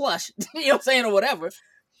heard the flush. You know what I'm saying? Or whatever.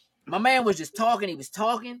 My man was just talking. He was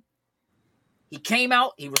talking. He came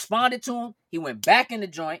out. He responded to him. He went back in the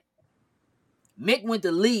joint. Mick went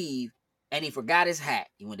to leave, and he forgot his hat.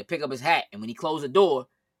 He went to pick up his hat, and when he closed the door,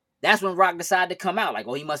 that's when Rock decided to come out. Like,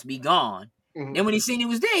 oh, he must be gone. Then when he seen he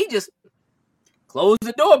was there, he just closed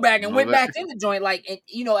the door back and went back in the joint. Like, and,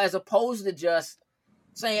 you know, as opposed to just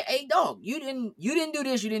saying, hey, dog, you didn't do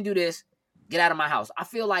this, you didn't do this. Get out of my house. I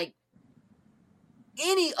feel like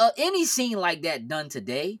any scene like that done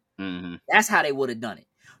today, that's how they would have done it.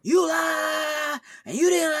 You lie, and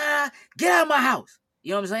you didn't lie. Get out of my house.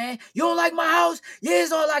 You know what I'm saying? You don't like my house? Yeah,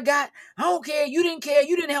 it's all I got. I don't care. You didn't care.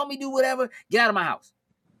 You didn't help me do whatever. Get out of my house.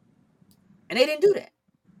 And they didn't do that.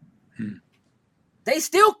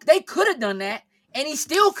 They could have done that, and he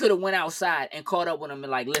still could have went outside and caught up with him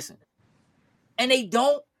and like, listen. And they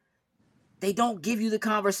don't give you the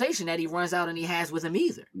conversation that he runs out and he has with him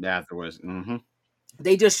either. Afterwards. Mm-hmm.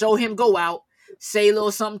 They just show him go out, say a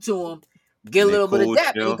little something to him, get a little bit of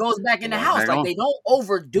depth, and he goes back in the house. Like, they don't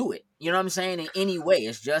overdo it. You know what I'm saying? In any way.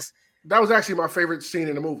 It's just... That was actually my favorite scene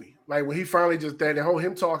in the movie. Like, when he finally just... That whole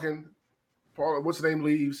him talking, Paul, what's his name,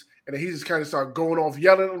 leaves, and then he just kind of started going off,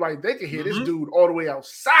 yelling. Like, they can hear this dude all the way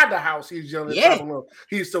outside the house. He's yelling at top of him.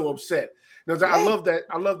 He's so upset. You know, I love that.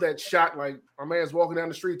 I love that shot. Like, my man's walking down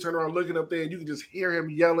the street, turn around, looking up there, and you can just hear him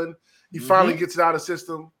yelling. He finally gets it out of the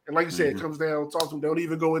system, and like you said, comes down, talks to him. Don't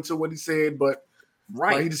even go into what he said, but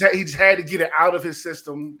like, he just had to get it out of his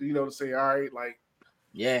system, you know, to say, all right, like,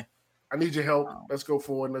 I need your help. Let's go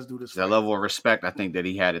forward. Let's do this. That level of respect, I think, that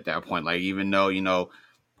he had at that point. Like, even though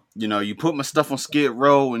you put my stuff on Skid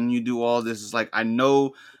Row and you do all this, it's like I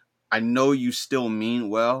know you still mean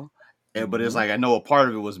well. But it's like, I know a part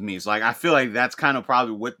of it was me. So like, I feel like that's kind of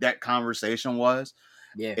probably what that conversation was.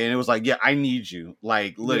 Yeah. And it was like, I need you.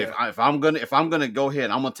 Like, look, if I'm gonna go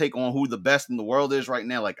ahead, I'm gonna take on who the best in the world is right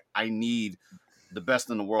now. Like, I need the best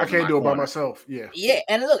in the world. I can't do it by myself. Yeah. Yeah.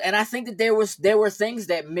 And look, and I think that there were things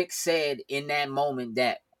that Mick said in that moment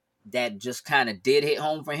that just kind of did hit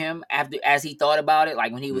home for him as he thought about it.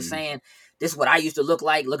 Like when he was saying, this is what I used to look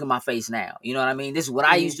like. Look at my face now. You know what I mean? This is what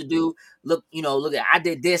I used to do. Look at, I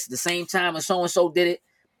did this the same time and so did it.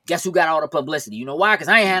 Guess who got all the publicity? You know why? Because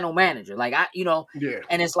I ain't had no manager. Like,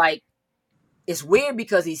 and it's like, it's weird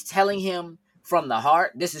because he's telling him from the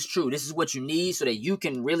heart, this is true. This is what you need so that you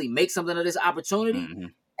can really make something of this opportunity.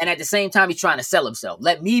 And at the same time, he's trying to sell himself.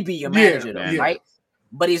 Let me be your manager, though, right?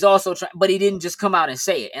 But he's also but he didn't just come out and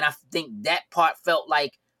say it. And I think that part felt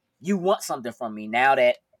like, you want something from me now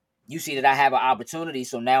that you see that I have an opportunity.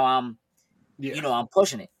 So now I'm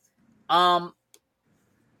pushing it. I'm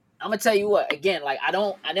gonna tell you what, again, like I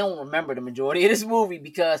don't remember the majority of this movie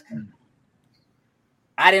because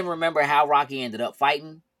I didn't remember how Rocky ended up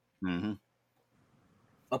fighting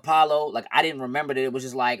Apollo. Like, I didn't remember that it was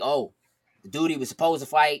just like, oh, the dude he was supposed to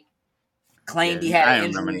fight claimed he had an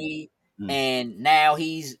injury. And now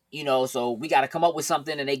he's, so we got to come up with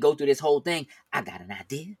something. And they go through this whole thing. I got an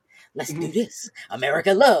idea. Let's do this.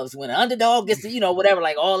 America loves when an underdog gets to, whatever,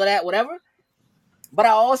 like all of that, whatever. But I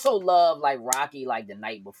also love, like, Rocky, like, the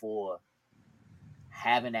night before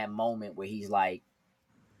having that moment where he's like,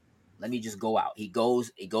 let me just go out. He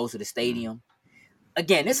goes to the stadium.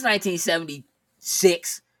 Again, this is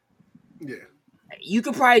 1976. Yeah. You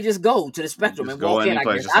could probably just go to the Spectrum and walk in, I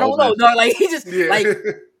guess. I don't know. No, like, he just, like,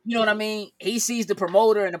 you know what I mean? He sees the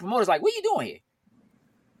promoter, and the promoter's like, what are you doing here?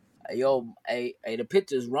 Yo, hey, the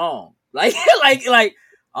picture's wrong. Like,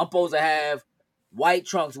 I'm supposed to have white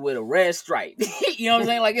trunks with a red stripe. You know what I'm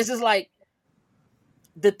saying? Like, it's just like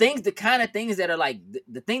the kind of things that are like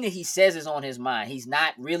the thing that he says is on his mind. He's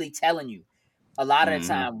not really telling you a lot of the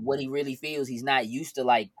time what he really feels. He's not used to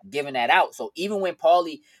like giving that out. So even when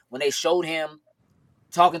they showed him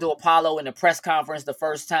talking to Apollo in the press conference the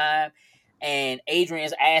first time, and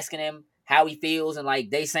Adrian's asking him how he feels, and like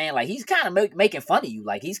they saying like he's kind of making fun of you,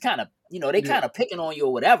 like he's kind of they kind of picking on you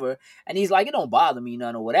or whatever, and he's like, it don't bother me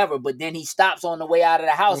none or whatever. But then he stops on the way out of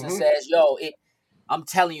the house and says, yo, I'm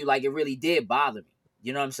telling you, like, it really did bother me.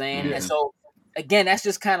 You know what I'm saying? And so again, that's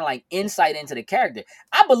just kind of like insight into the character.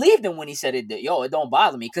 I believed him when he said it, yo, it don't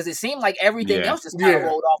bother me, because it seemed like everything else just kind of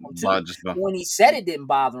rolled off him too. When he said it didn't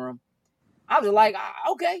bother him, I was like,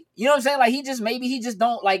 okay. You know what I'm saying? Like, maybe he just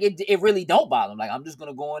don't, like, it really don't bother him. Like, I'm just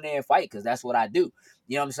going to go in there and fight because that's what I do.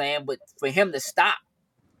 You know what I'm saying? But for him to stop,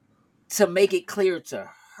 to make it clear to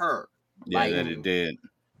her. Yeah, like, that it did.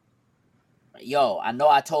 Yo, I know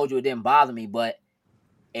I told you it didn't bother me, but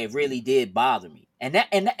it really did bother me. And then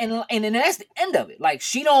that's the end of it. Like,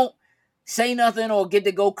 she don't say nothing or get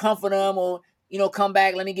to go comfort him or, come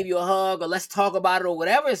back, let me give you a hug or let's talk about it or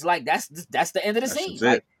whatever. It's like, that's the end of the scene.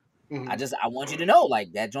 Like, I want you to know,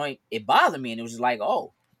 like, that joint, it bothered me. And it was just like,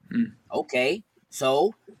 oh, okay.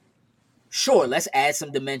 So, sure, let's add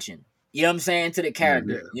some dimension. You know what I'm saying? To the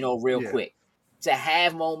character, real quick. To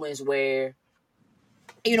have moments where,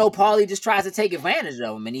 Paulie just tries to take advantage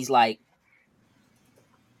of him. And he's like,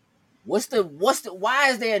 why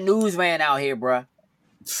is there a news van out here, bruh?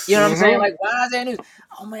 You know what I'm saying? Like, why is there news?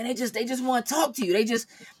 Oh, man, they just want to talk to you. They just...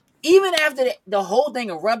 Even after the whole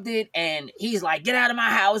thing erupted and he's like, get out of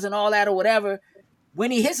my house and all that or whatever,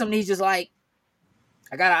 when he hits him, he's just like,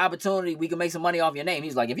 I got an opportunity. We can make some money off your name.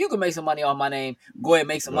 He's like, if you can make some money off my name, go ahead and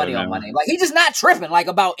make some money off my name. Like, he's just not tripping, like,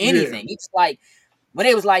 about anything. He's like, when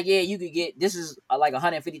they was like, yeah, you could get, this is like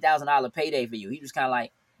 $150,000 payday for you. He was kind of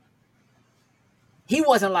like, he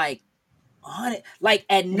wasn't like 100. Like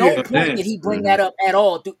at no Yeah. point did he bring that up at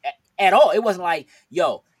all. At all, it wasn't like,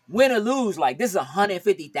 yo, win or lose, like this is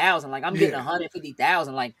 150,000. Like I'm getting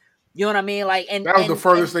 150,000. Like, you know what I mean? Like, and that was the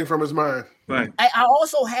furthest thing from his mind. Right. I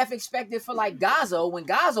also half expected for like Gazzo, when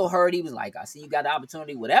Gazzo heard, he was like, I see you got the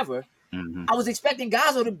opportunity, whatever. I was expecting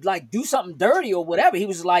Gazzo to like do something dirty or whatever. He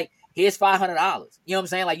was just like, here's $500. You know what I'm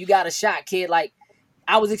saying? Like, you got a shot, kid. Like,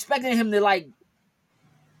 I was expecting him to like,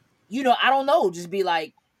 you know, I don't know, just be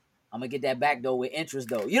like, I'm gonna get that back though with interest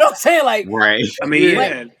though. You know what I'm saying? Like, right. I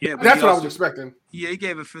mean, yeah. But that's what I was expecting. Yeah, he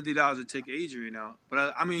gave him $50 to take Adrian out.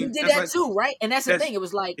 But I mean, he did that too, right? And that's the thing. It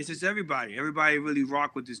was like, it's just everybody. Everybody really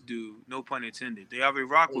rock with this dude. No pun intended. They already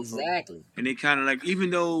rock with him. Exactly. And they kind of like, even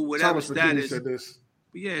though whatever Thomas McKinney status. said this.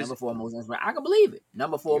 Yeah, number 4 most inspirational. I can believe it.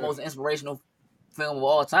 Number 4 most inspirational film of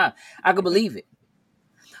all time. I can believe it.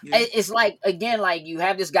 Yeah. It's like, again, like you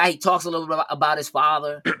have this guy, he talks a little bit about his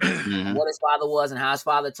father, what his father was and how his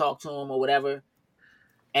father talked to him or whatever.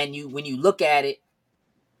 And when you look at it,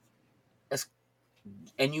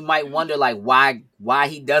 and you might wonder like why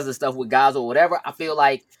he does the stuff with Gazzo or whatever. I feel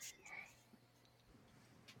like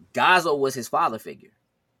Gazzo was his father figure.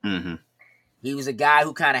 He was a guy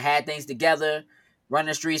who kind of had things together, running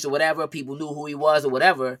the streets or whatever. People knew who he was or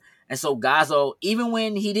whatever. And so Gazzo, even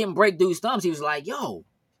when he didn't break dude's thumbs, he was like, yo,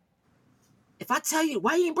 if I tell you,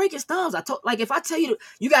 why you ain't break his thumbs? If I tell you,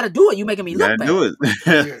 you got to do it. You making me look bad. Do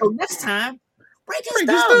it. So next time, break his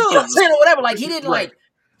thumbs. You know what I'm saying? Or whatever. Like, he didn't like,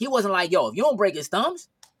 he wasn't like, yo, if you don't break his thumbs,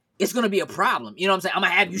 it's going to be a problem. You know what I'm saying? I'm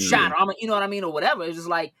going to have you shot, or I'm gonna, you know what I mean? Or whatever. It's just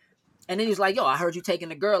like, and then he's like, yo, I heard you taking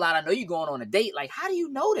the girl out. I know you going on a date. Like, how do you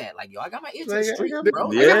know that? Like, yo, I got my ear to the street,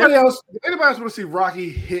 bro. Yeah. Anybody else want to see Rocky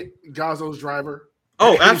hit Gazzo's driver?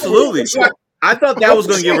 Oh, absolutely. I thought that was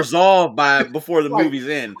going to get resolved before the movie's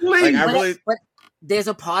end. Like, but there's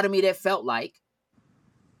a part of me that felt like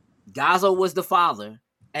Gazzo was the father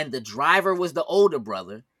and the driver was the older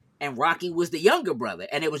brother and Rocky was the younger brother.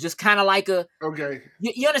 And it was just kind of like a... Okay.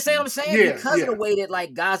 You understand what I'm saying? Yeah, because of the way that,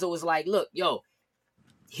 like, Gazzo was like, look, yo,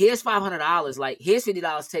 here's $500. Like, here's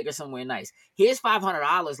 $50. Take her somewhere nice. Here's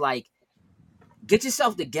 $500. Like, get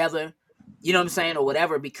yourself together. You know what I'm saying? Or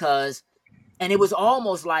whatever, because... And it was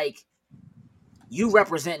almost like you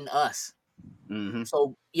representing us.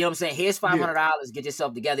 So, you know what I'm saying? Here's $500. Get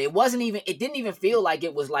yourself together. It didn't even feel like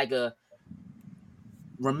it was like a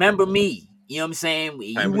remember me. You know what I'm saying?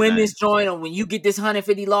 You win this joint, or when you get this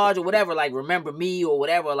 150 large or whatever, like remember me or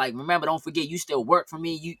whatever. Like, remember, don't forget you still work for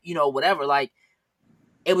me. You know, whatever. Like,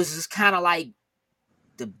 it was just kind of like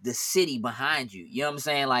the city behind you. You know what I'm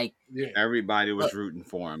saying? Like, everybody was rooting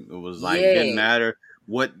for him. It was like, it didn't matter.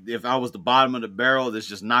 What if I was the bottom of the barrel that's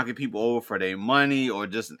just knocking people over for their money, or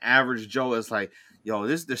just an average Joe? It's like, yo,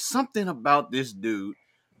 there's something about this dude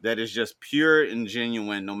that is just pure and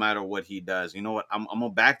genuine no matter what he does. You know what? I'm gonna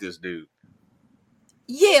back this dude.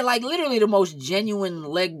 Yeah, like literally the most genuine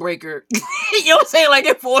leg breaker. You know what I'm saying? Like,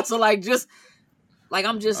 it forced like just like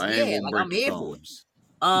I'm just like I'm here for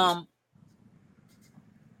it.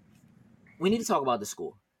 We need to talk about the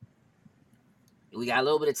score. We got a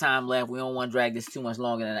little bit of time left. We don't want to drag this too much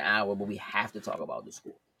longer than an hour, but we have to talk about the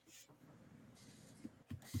score.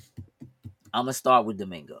 I'm gonna start with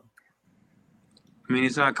Domingo. I mean,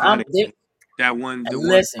 it's iconic. That one,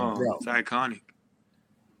 one song, bro. It's iconic.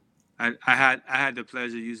 I had the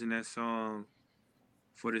pleasure of using that song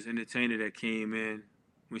for this entertainer that came in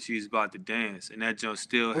when she was about to dance, and that joint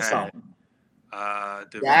still had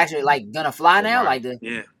the actually like Gonna Fly Now, like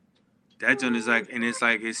the that joint is like, and it's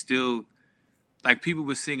like it's still. Like people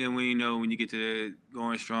were singing when you get to the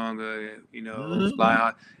Going Stronger, Fly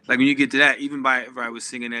High. Like when you get to that, even if I was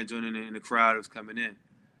singing that joint in the crowd that was coming in.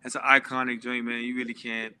 That's an iconic joint, man. You really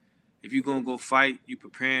can't. If you're gonna go fight, you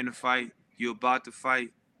preparing to fight, you're about to fight,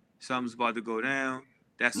 something's about to go down.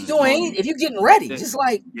 That's if you're getting ready, just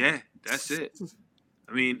like that's it.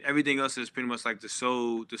 I mean, everything else is pretty much like the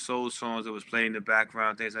soul songs that was playing in the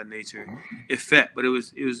background, things of that nature. It fit, but it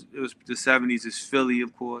was the 70s. It's Philly,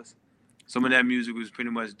 of course. Some of that music was pretty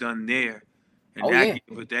much done there, and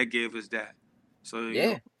that gave us that. So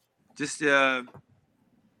just a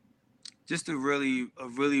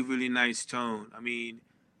really nice tone. I mean,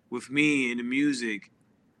 with me in the music,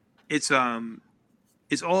 it's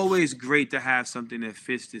always great to have something that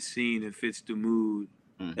fits the scene and fits the mood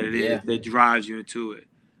that drives you into it.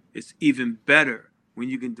 It's even better when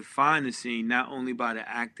you can define the scene not only by the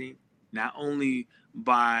acting, not only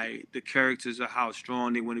by the characters or how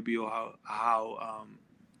strong they want to be, or how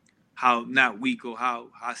not weak or how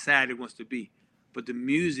sad it wants to be, but the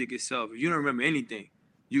music itself. If you don't remember anything,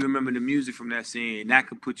 you remember the music from that scene, and that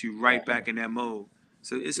can put you right back in that mode.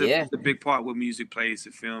 So it's a big part what music plays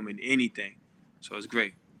to film and anything. So it's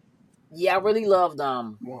great. Yeah, I really loved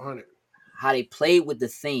 100. how they played with the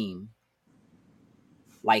theme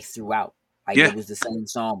like throughout. Like Yeah. it was the same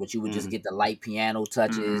song, but you would just get the light piano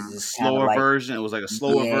touches, just kind of Slower like version. It was like a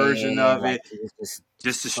slower version yeah, of like it. it was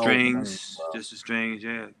Just the so clean, strings. bro. Just the strings.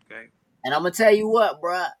 Yeah. Okay. And I'm gonna tell you what,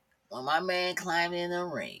 bro. When my man climbed in the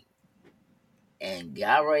ring and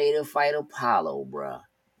got ready to fight Apollo, bro,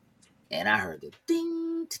 and I heard the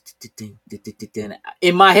ding, ding.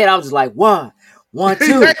 In my head, I was just like, 1, 1, 2.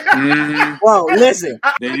 Mhm. Bro, listen.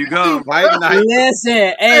 There you go. Fight night.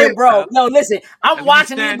 Listen, hey, bro. Yep. No, listen. I'm If you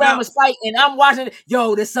watching these stand brothers up. fight, and I'm watching.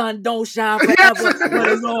 Yo, the sun don't shine forever, but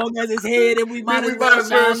as long as it's here, then we might as well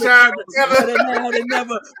shine together. Better now than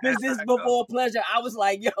never. Business before pleasure. I was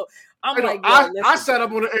like, yo, I'm like, yo, I listen. sat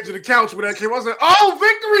up on the edge of the couch when that came. I was like, "Oh,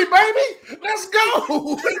 victory, baby! Let's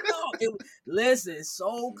go!" Listen,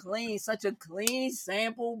 so clean, such a clean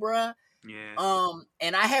sample, bruh. Yeah.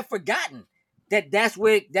 And I had forgotten that's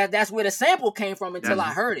where the sample came from until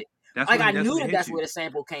I heard it. Like I knew that's where the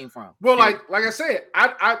sample came from. Well, like I said,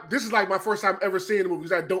 I this is like my first time ever seeing the movie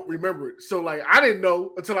because I don't remember it. So like I didn't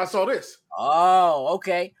know until I saw this. Oh,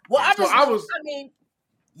 okay. Well, So I mean,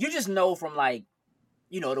 you just know from like,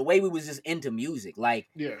 the way we was just into music. Like,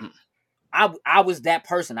 yeah, I was that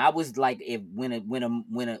person. I was like, if when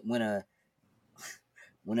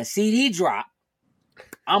a CD drop,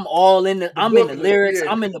 I'm all in the I'm in the lyrics.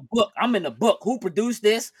 Yeah. I'm in the book. Who produced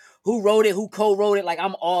this? Who wrote it? Who co-wrote it? Like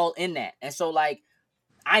I'm all in that. And so like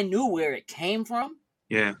I knew where it came from.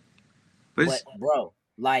 Yeah. But bro,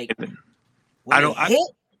 like when I don't hit.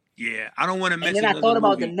 Yeah, I don't want to mention. And then I thought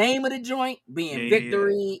about the name of the joint being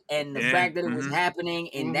Victory and the fact that it was happening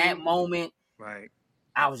in that moment. Right.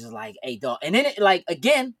 I was just like, hey, dog. And then it like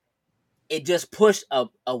again, it just pushed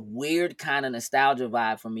a weird kind of nostalgia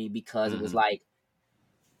vibe for me because it was like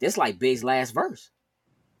this like Big's last verse.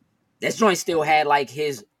 This joint still had like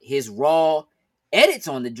his raw edits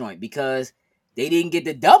on the joint because they didn't get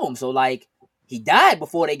to dub him. So like he died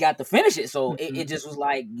before they got to finish it. So it just was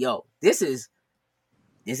like, yo, this is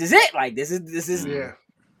it. Like this is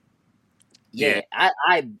yeah.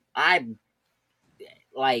 I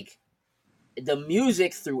like the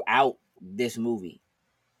music throughout this movie.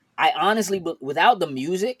 I honestly, without the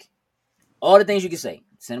music, all the things you can say,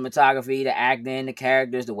 cinematography, the acting, the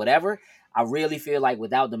characters, the whatever, I really feel like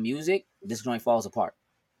without the music, this joint falls apart.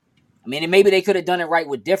 I mean, and maybe they could have done it right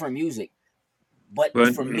with different music, but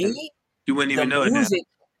for me, you wouldn't even know music,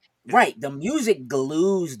 right? The music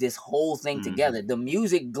glues this whole thing together. The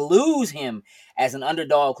music glues him as an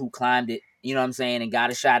underdog who climbed it, you know what I'm saying, and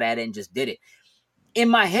got a shot at it and just did it. In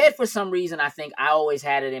my head, for some reason, I think I always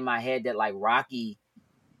had it in my head that like Rocky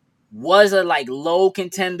was a like low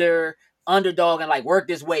contender underdog and like worked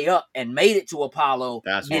his way up and made it to Apollo.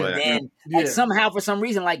 Then like somehow for some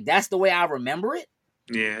reason, like that's the way I remember it.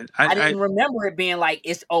 Yeah. I didn't remember it being like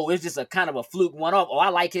it's just a kind of a fluke one-off. Oh, I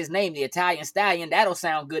like his name, the Italian Stallion. That'll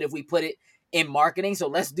sound good if we put it in marketing. So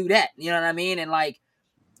let's do that. You know what I mean? And like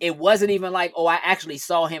it wasn't even like, oh, I actually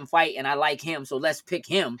saw him fight and I like him, so let's pick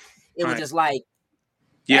him. It was just like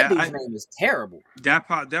that dude's name is terrible. That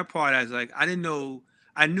part I was like, I didn't know.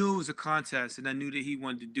 I knew it was a contest, and I knew that he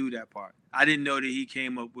wanted to do that part. I didn't know that he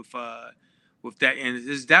came up with that. And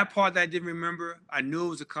is that part that I didn't remember? I knew it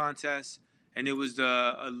was a contest, and it was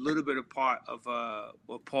a little bit of part of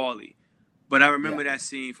Paulie. But I remember that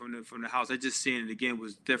scene from the house. I just seeing it again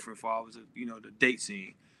was different for I was the date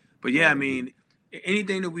scene. But yeah, I mean,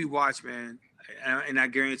 anything that we watch, man, and I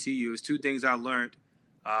guarantee you, it's two things I learned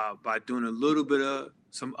by doing a little bit of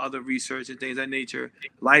some other research and things of that nature.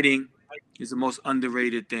 Lighting is the most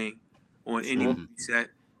underrated thing on any movie set,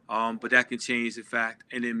 but that can change the fact.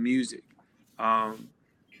 And then music.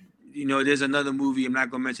 There's another movie, I'm not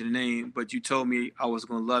going to mention the name, but you told me I was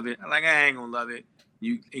going to love it. I'm like, I ain't going to love it.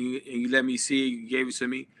 You let me see it, you gave it to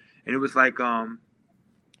me. And it was like,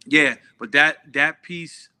 but that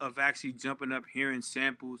piece of actually jumping up, hearing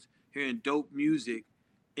samples, hearing dope music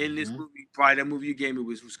in this movie, probably that movie you gave me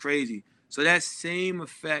was crazy. So that same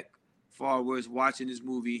effect far was watching this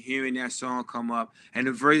movie, hearing that song come up, and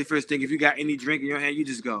the very first thing, if you got any drink in your hand, you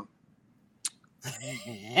just go.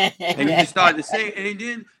 And you just start to say, and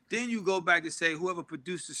then you go back to say, whoever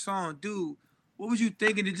produced the song, dude, what was you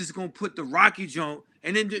thinking? They're just gonna put the Rocky joint,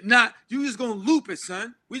 and then not you just gonna loop it,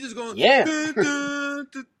 son. We just gonna dun, dun,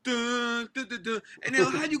 dun, dun, dun, dun, dun. And then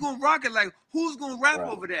how you gonna rock it? Like who's gonna rap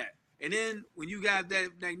over that? And then when you got that,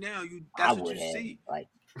 like now that's what you see. Like,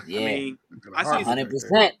 I mean, I see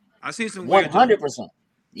 100%. I seen some 100%.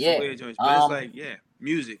 Yeah. Some weird joints, but it's like,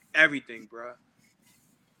 music, everything, bro.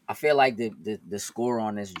 I feel like the score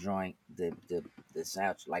on this joint, the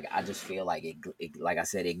sound, like I just feel like it like I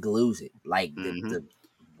said, it glues it. Like the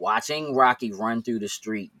watching Rocky run through the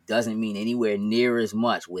street doesn't mean anywhere near as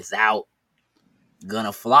much without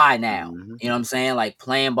Gonna Fly Now. You know what I'm saying? Like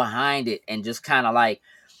playing behind it and just kind of like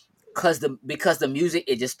because the music,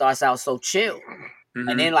 it just starts out so chill.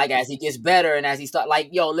 And then like as he gets better and as he start like,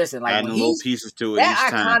 yo, listen, like adding when little pieces to it that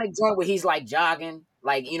each time. iconic joint where he's like jogging,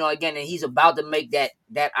 like, you know, again, and he's about to make that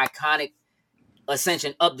iconic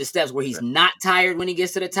ascension up the steps where he's not tired when he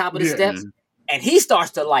gets to the top of the steps. And he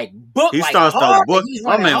starts to like book. He like starts hard, to book.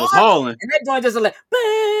 My man was hauling. And that joint just like,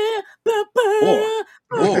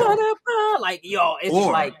 like, yo, it's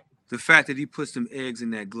just like the fact that he puts some eggs in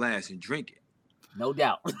that glass and drink it. No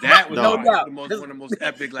doubt. That was no doubt. one of the most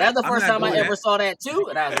epic. That's the first time I ever saw that too,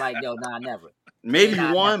 and I was like, yo, nah, never. Maybe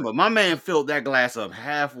one, but my man filled that glass up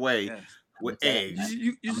halfway with eggs.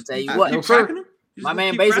 I'm gonna tell you what, my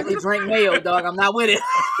man basically drank mayo, dog. I'm not with it.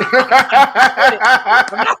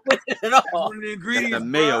 I'm not with it at all. One of the ingredients, the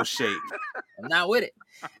mayo shake. I'm not with it.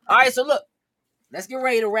 All right, so look, let's get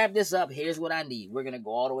ready to wrap this up. Here's what I need. We're gonna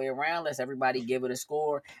go all the way around. Let's everybody give it a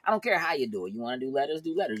score. I don't care how you do it. You want to do letters,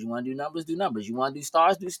 do letters. You want to do numbers, do numbers. You want to do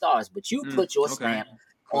stars, do stars. But you put your stamp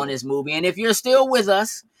on this movie. And if you're still with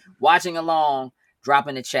us, watching along, drop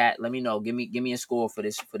in the chat. Let me know. Give me a score for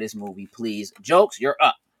this movie, please. Jokes, you're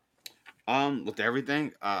up. With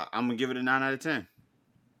everything, I'm gonna give it a 9 out of 10.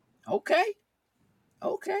 Okay.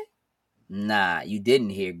 Nah, you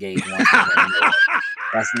didn't hear Gabe.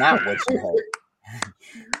 That's not what you heard.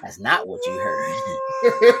 That's not what you heard.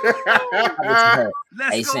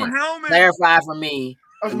 Let's go, Helmet. Clarify for me.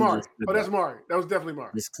 That's Mari. Oh, that's Mari. That was definitely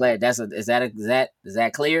Mari. Is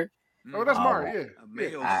that clear? Oh, that's Mari.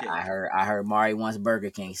 Yeah. I heard Mari wants Burger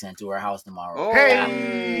King sent to her house tomorrow. Oh,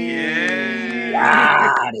 hey,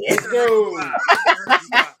 let's go.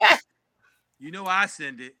 You know I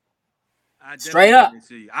send it. Straight up.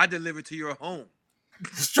 I deliver to your home.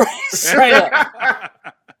 Straight up.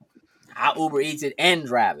 I Uber Eats it and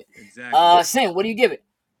drive it. Exactly. Sam, what do you give it?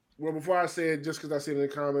 Well, before I say it, just because I see it in the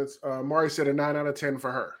comments, Mari said a 9 out of 10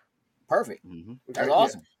 for her. Perfect. Okay, that's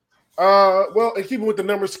awesome. Yeah. Well, in keeping with the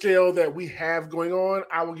number scale that we have going on,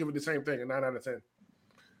 I will give it the same thing, a 9 out of 10. If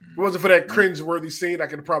it wasn't for that cringe-worthy scene, I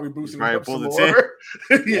could have probably boosted it up some more.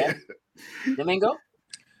 Yeah. Domingo?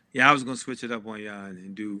 Yeah, I was gonna switch it up on y'all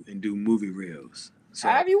and do movie reels. So,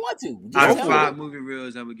 however you want to. Out of 5 movie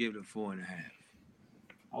reels, I would give it a 4.5.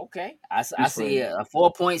 Okay, I see a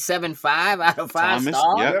 4.75 out of 5 stars.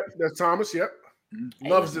 Yep, that's Thomas. Yep,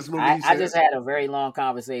 loves this movie. I just had a very long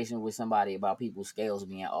conversation with somebody about people's scales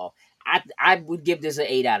being off. I would give this an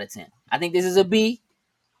 8 out of 10. I think this is a B.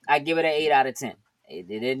 I give it an 8 out of 10. It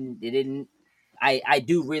didn't. I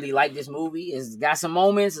do really like this movie. It's got some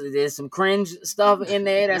moments. There's some cringe stuff in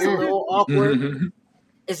there that's a little awkward.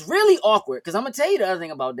 It's really awkward because I'm gonna tell you the other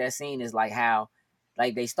thing about that scene is like how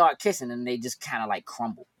like they start kissing and they just kind of like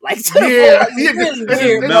crumble like to the floor. It's really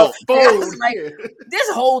weird. Like, this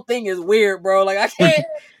whole thing is weird, bro. Like I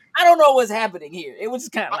don't know what's happening here. It was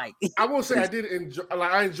just kind of like I will say I did enjoy.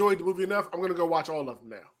 Like I enjoyed the movie enough. I'm gonna go watch all of them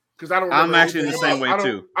now because I'm actually the same way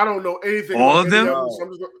too. I don't know anything. All of them.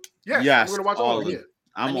 Yes, we're gonna watch all of them.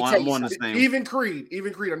 I'm on the same. Even Creed.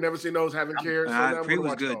 I've never seen those. Haven't cared. So Creed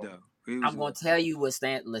was good though. I'm gonna tell you what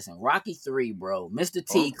listen, Rocky 3, bro. Mr.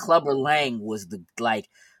 T, Clubber Lang was the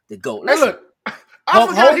GOAT. Hey, look, I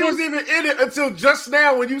forgot he was even in it until just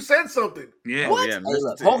now when you said something. Yeah. What? Yeah, hey,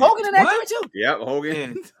 look, Hogan in that too. Yep,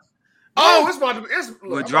 Hogan. Yeah. Oh, it's about to be.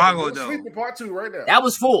 With Drago though. Sleeping part 2 right now. That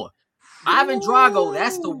was 4. Ivan Drago,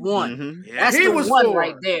 that's the one. Mm-hmm. Yeah. That's he the was one 4.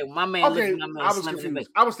 right there. My man, okay, my man I was confused.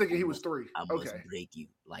 I was thinking he was 3. I must break you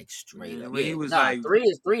like straight up. He was like 3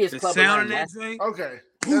 is the Clubber sound Lang. in that thing. Okay,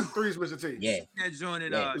 that's 3 is Mr. T. Yeah, That joint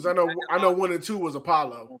in, because I know 1 and 2 was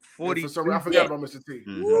Apollo. 40. I forgot about Mr. T.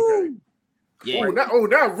 Mm-hmm. Okay. yeah.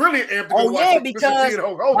 Now really amped to go yeah, watch because Mr. T and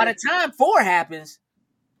Hogan. by the time 4 happens,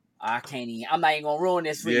 I'm not even gonna ruin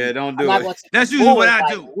this for you. Yeah, don't do it. That's usually what I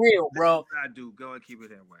do. Real, bro. That's what I do. Go and keep it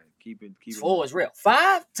that way. Keep it. 4 is real.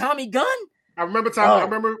 5, Tommy Gunn. I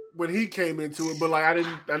remember when he came into it, but like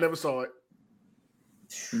I never saw it.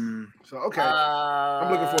 So okay,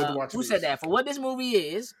 I'm looking forward to watching. Who said that? For what this movie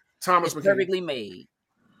is, Thomas it's perfectly made.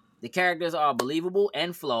 The characters are believable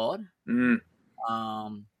and flawed.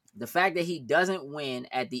 The fact that he doesn't win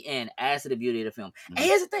at the end adds to the beauty of the film. And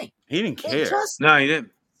here's the thing: he didn't care. No, he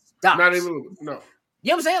didn't. Stops. Not even no. You know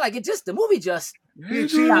what I'm saying? Like the movie just. He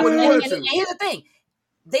achieved what he wanted to. And here's the thing: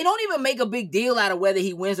 they don't even make a big deal out of whether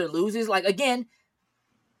he wins or loses. Like again,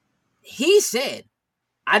 he said,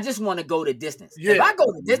 "I just want to go the distance. If I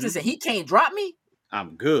go the distance and he can't drop me,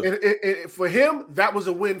 I'm good. And for him, that was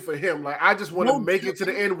a win for him. Like, I just want to make it to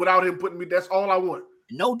the end without him putting me. That's all I want.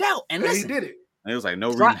 No doubt. And listen, he did it. And it was like no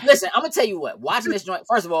reason. Listen, I'm gonna tell you what. Watching this joint,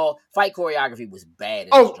 first of all, fight choreography was bad.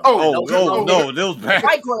 No, it was bad.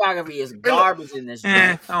 Fight choreography is garbage in this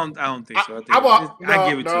joint. I don't think so. I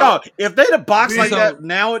give it to you. No, if they'd have boxed like that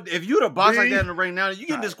now, if you'd have boxed like that in the ring now, you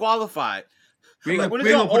get disqualified. We ain't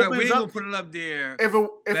gonna put it up there. If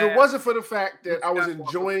it wasn't for the fact that I was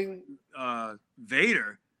enjoying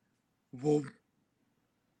Vader, whoa.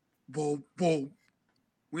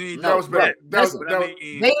 We ain't that was bad.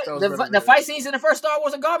 The fight scenes in the first Star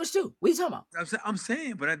Wars are garbage too. What are you talking about? I'm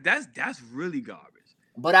saying, but that's really garbage.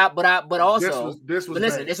 But also, this was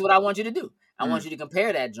listen. bad. This is what I want you to do. I want you to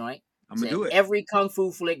compare that joint. I'm gonna do it. Every kung fu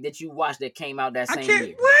flick that you watched that came out that same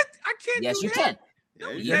year. What? I can't. Yes, do you that. can.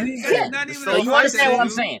 No, you can. Not even so you understand what I'm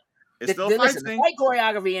saying? It's still listen, the fight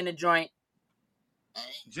choreography in the joint.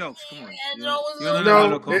 Jokes, come on. No,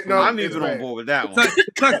 I'm even on board with that one.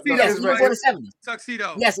 Yes, even for the 70s.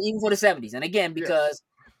 Tuxedo. Yes, even for the 70s. And again, because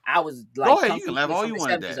I was like, go ahead, you can laugh all you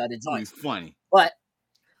want at that. It's funny. But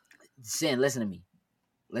Sin, listen to me.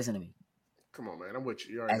 Come on, man. I'm with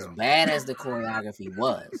you. As bad as the choreography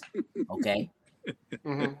was, okay?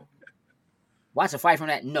 Mm-hmm. Watch a fight from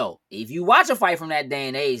that. No. If you watch a fight from that day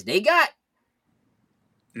and age, the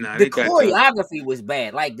choreography was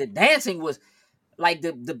bad. Like the dancing was like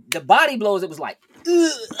the body blows. It was like,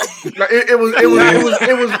 like it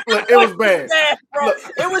was bad. Bro.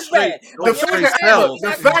 It was bad.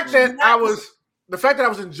 The fact that I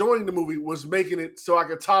was enjoying the movie was making it so I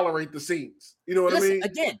could tolerate the scenes. You know what I mean?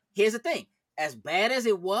 Again, here's the thing. As bad as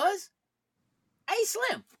it was, hey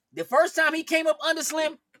Slim. The first time he came up under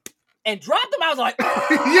Slim and dropped him, I was like,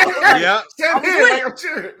 yeah. I'm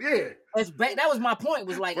sure. Yeah. That was my point.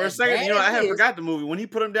 Was like for a second, I had forgot the movie when he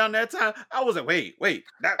put him down that time. I was like, wait,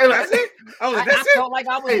 that's it. I was like, that's it. I felt like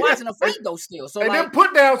I was watching a fight though, still. So and then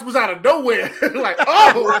put downs was out of nowhere. Like,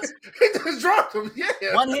 oh, he just dropped him.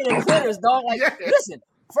 Yeah, one hit and quitters, dog. Like, listen.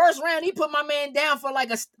 First round, he put my man down for like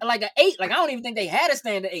an 8. Like, I don't even think they had a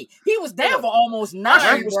standard 8. He was down for almost 9.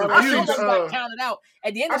 I almost got counted out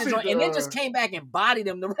at the end of the joint, and then just came back and bodied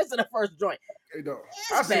him the rest of the first joint. Hey, dog.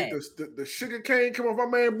 I seen the sugar cane come off my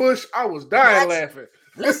man Bush. I was dying laughing.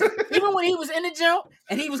 Listen, even when he was in the jump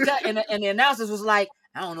and he was cut, and the announcers was like,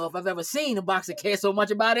 I don't know if I've ever seen a boxer care so much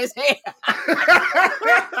about his hair.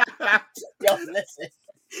 Yo, listen.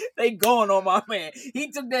 They going on my man. He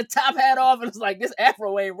took that top hat off and was like, this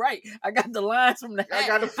afro ain't right. I got the lines from the hat. I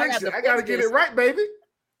got to fix it. I got to get it right, baby.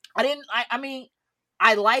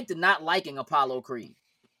 I liked not liking Apollo Creed.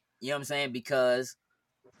 You know what I'm saying? Because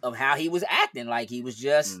of how he was acting. Like, he was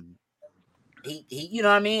just, he you know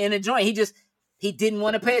what I mean? In the joint, he didn't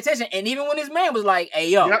want to pay attention. And even when his man was like, hey,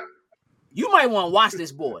 yo, you might want to watch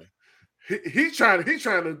this boy. He's trying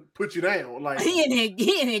to put you down. Like, he in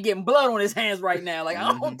here getting blood on his hands right now. Like, I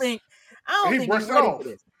don't think he's ready for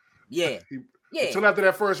this. Yeah. Until after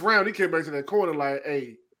that first round, he came back to that corner like,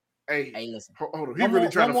 hey, listen. Hold on. He really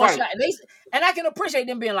trying to fight. And I can appreciate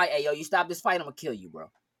them being like, hey, yo, you stop this fight, I'm gonna kill you, bro.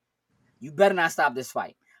 You better not stop this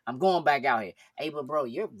fight. I'm going back out here. Hey, but bro,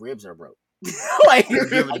 your ribs are broke. like your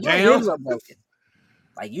ribs are broken.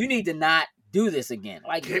 Like, you need to not do this again.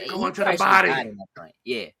 Like, keep going to the body.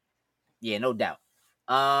 Yeah, no doubt.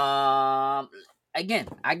 Again,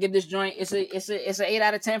 I give this joint. It's an 8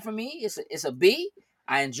 out of 10 for me. It's a B.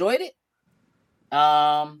 I enjoyed it.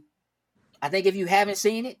 I think if you haven't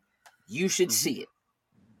seen it, you should see it.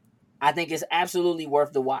 I think it's absolutely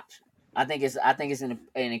worth the watch. I think it's an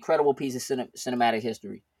incredible piece of cinematic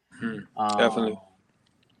history. Definitely.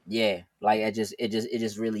 Yeah, like it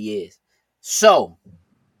just really is. So,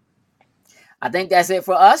 I think that's it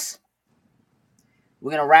for us. We're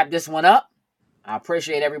going to wrap this one up. I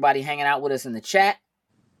appreciate everybody hanging out with us in the chat.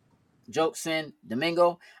 Jokesin,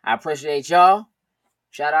 Domingo, I appreciate y'all.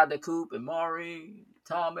 Shout out to Coop and Maury,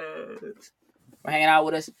 Thomas for hanging out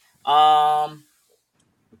with us.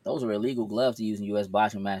 Those are illegal gloves to use in U.S.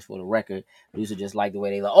 boxing match for the record. Producer just like the way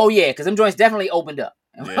they look. Oh, yeah, because them joints definitely opened up.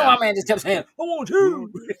 And my man just kept saying, I want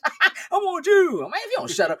you. I want you. Man, if you don't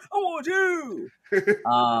shut up, I want you.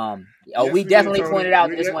 We definitely pointed out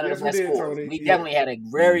this one of the best scores. We definitely had a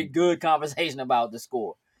very good conversation about the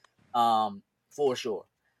score. For sure.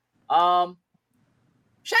 Shout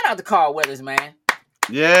out to Carl Weathers, man.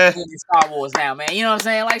 Yeah. Star Wars now, man. You know what I'm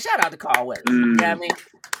saying? Like, shout out to Carl Weathers. You know what I mean?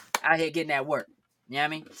 Out here getting that work. You know what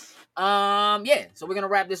I mean? Yeah. So we're gonna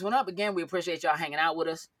wrap this one up. Again, we appreciate y'all hanging out with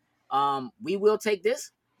us. We will take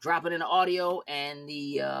this, drop it in the audio, and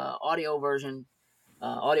the audio version,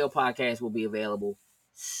 audio podcast will be available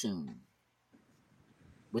soon.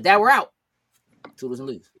 With that, we're out. Toodles and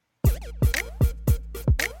loose.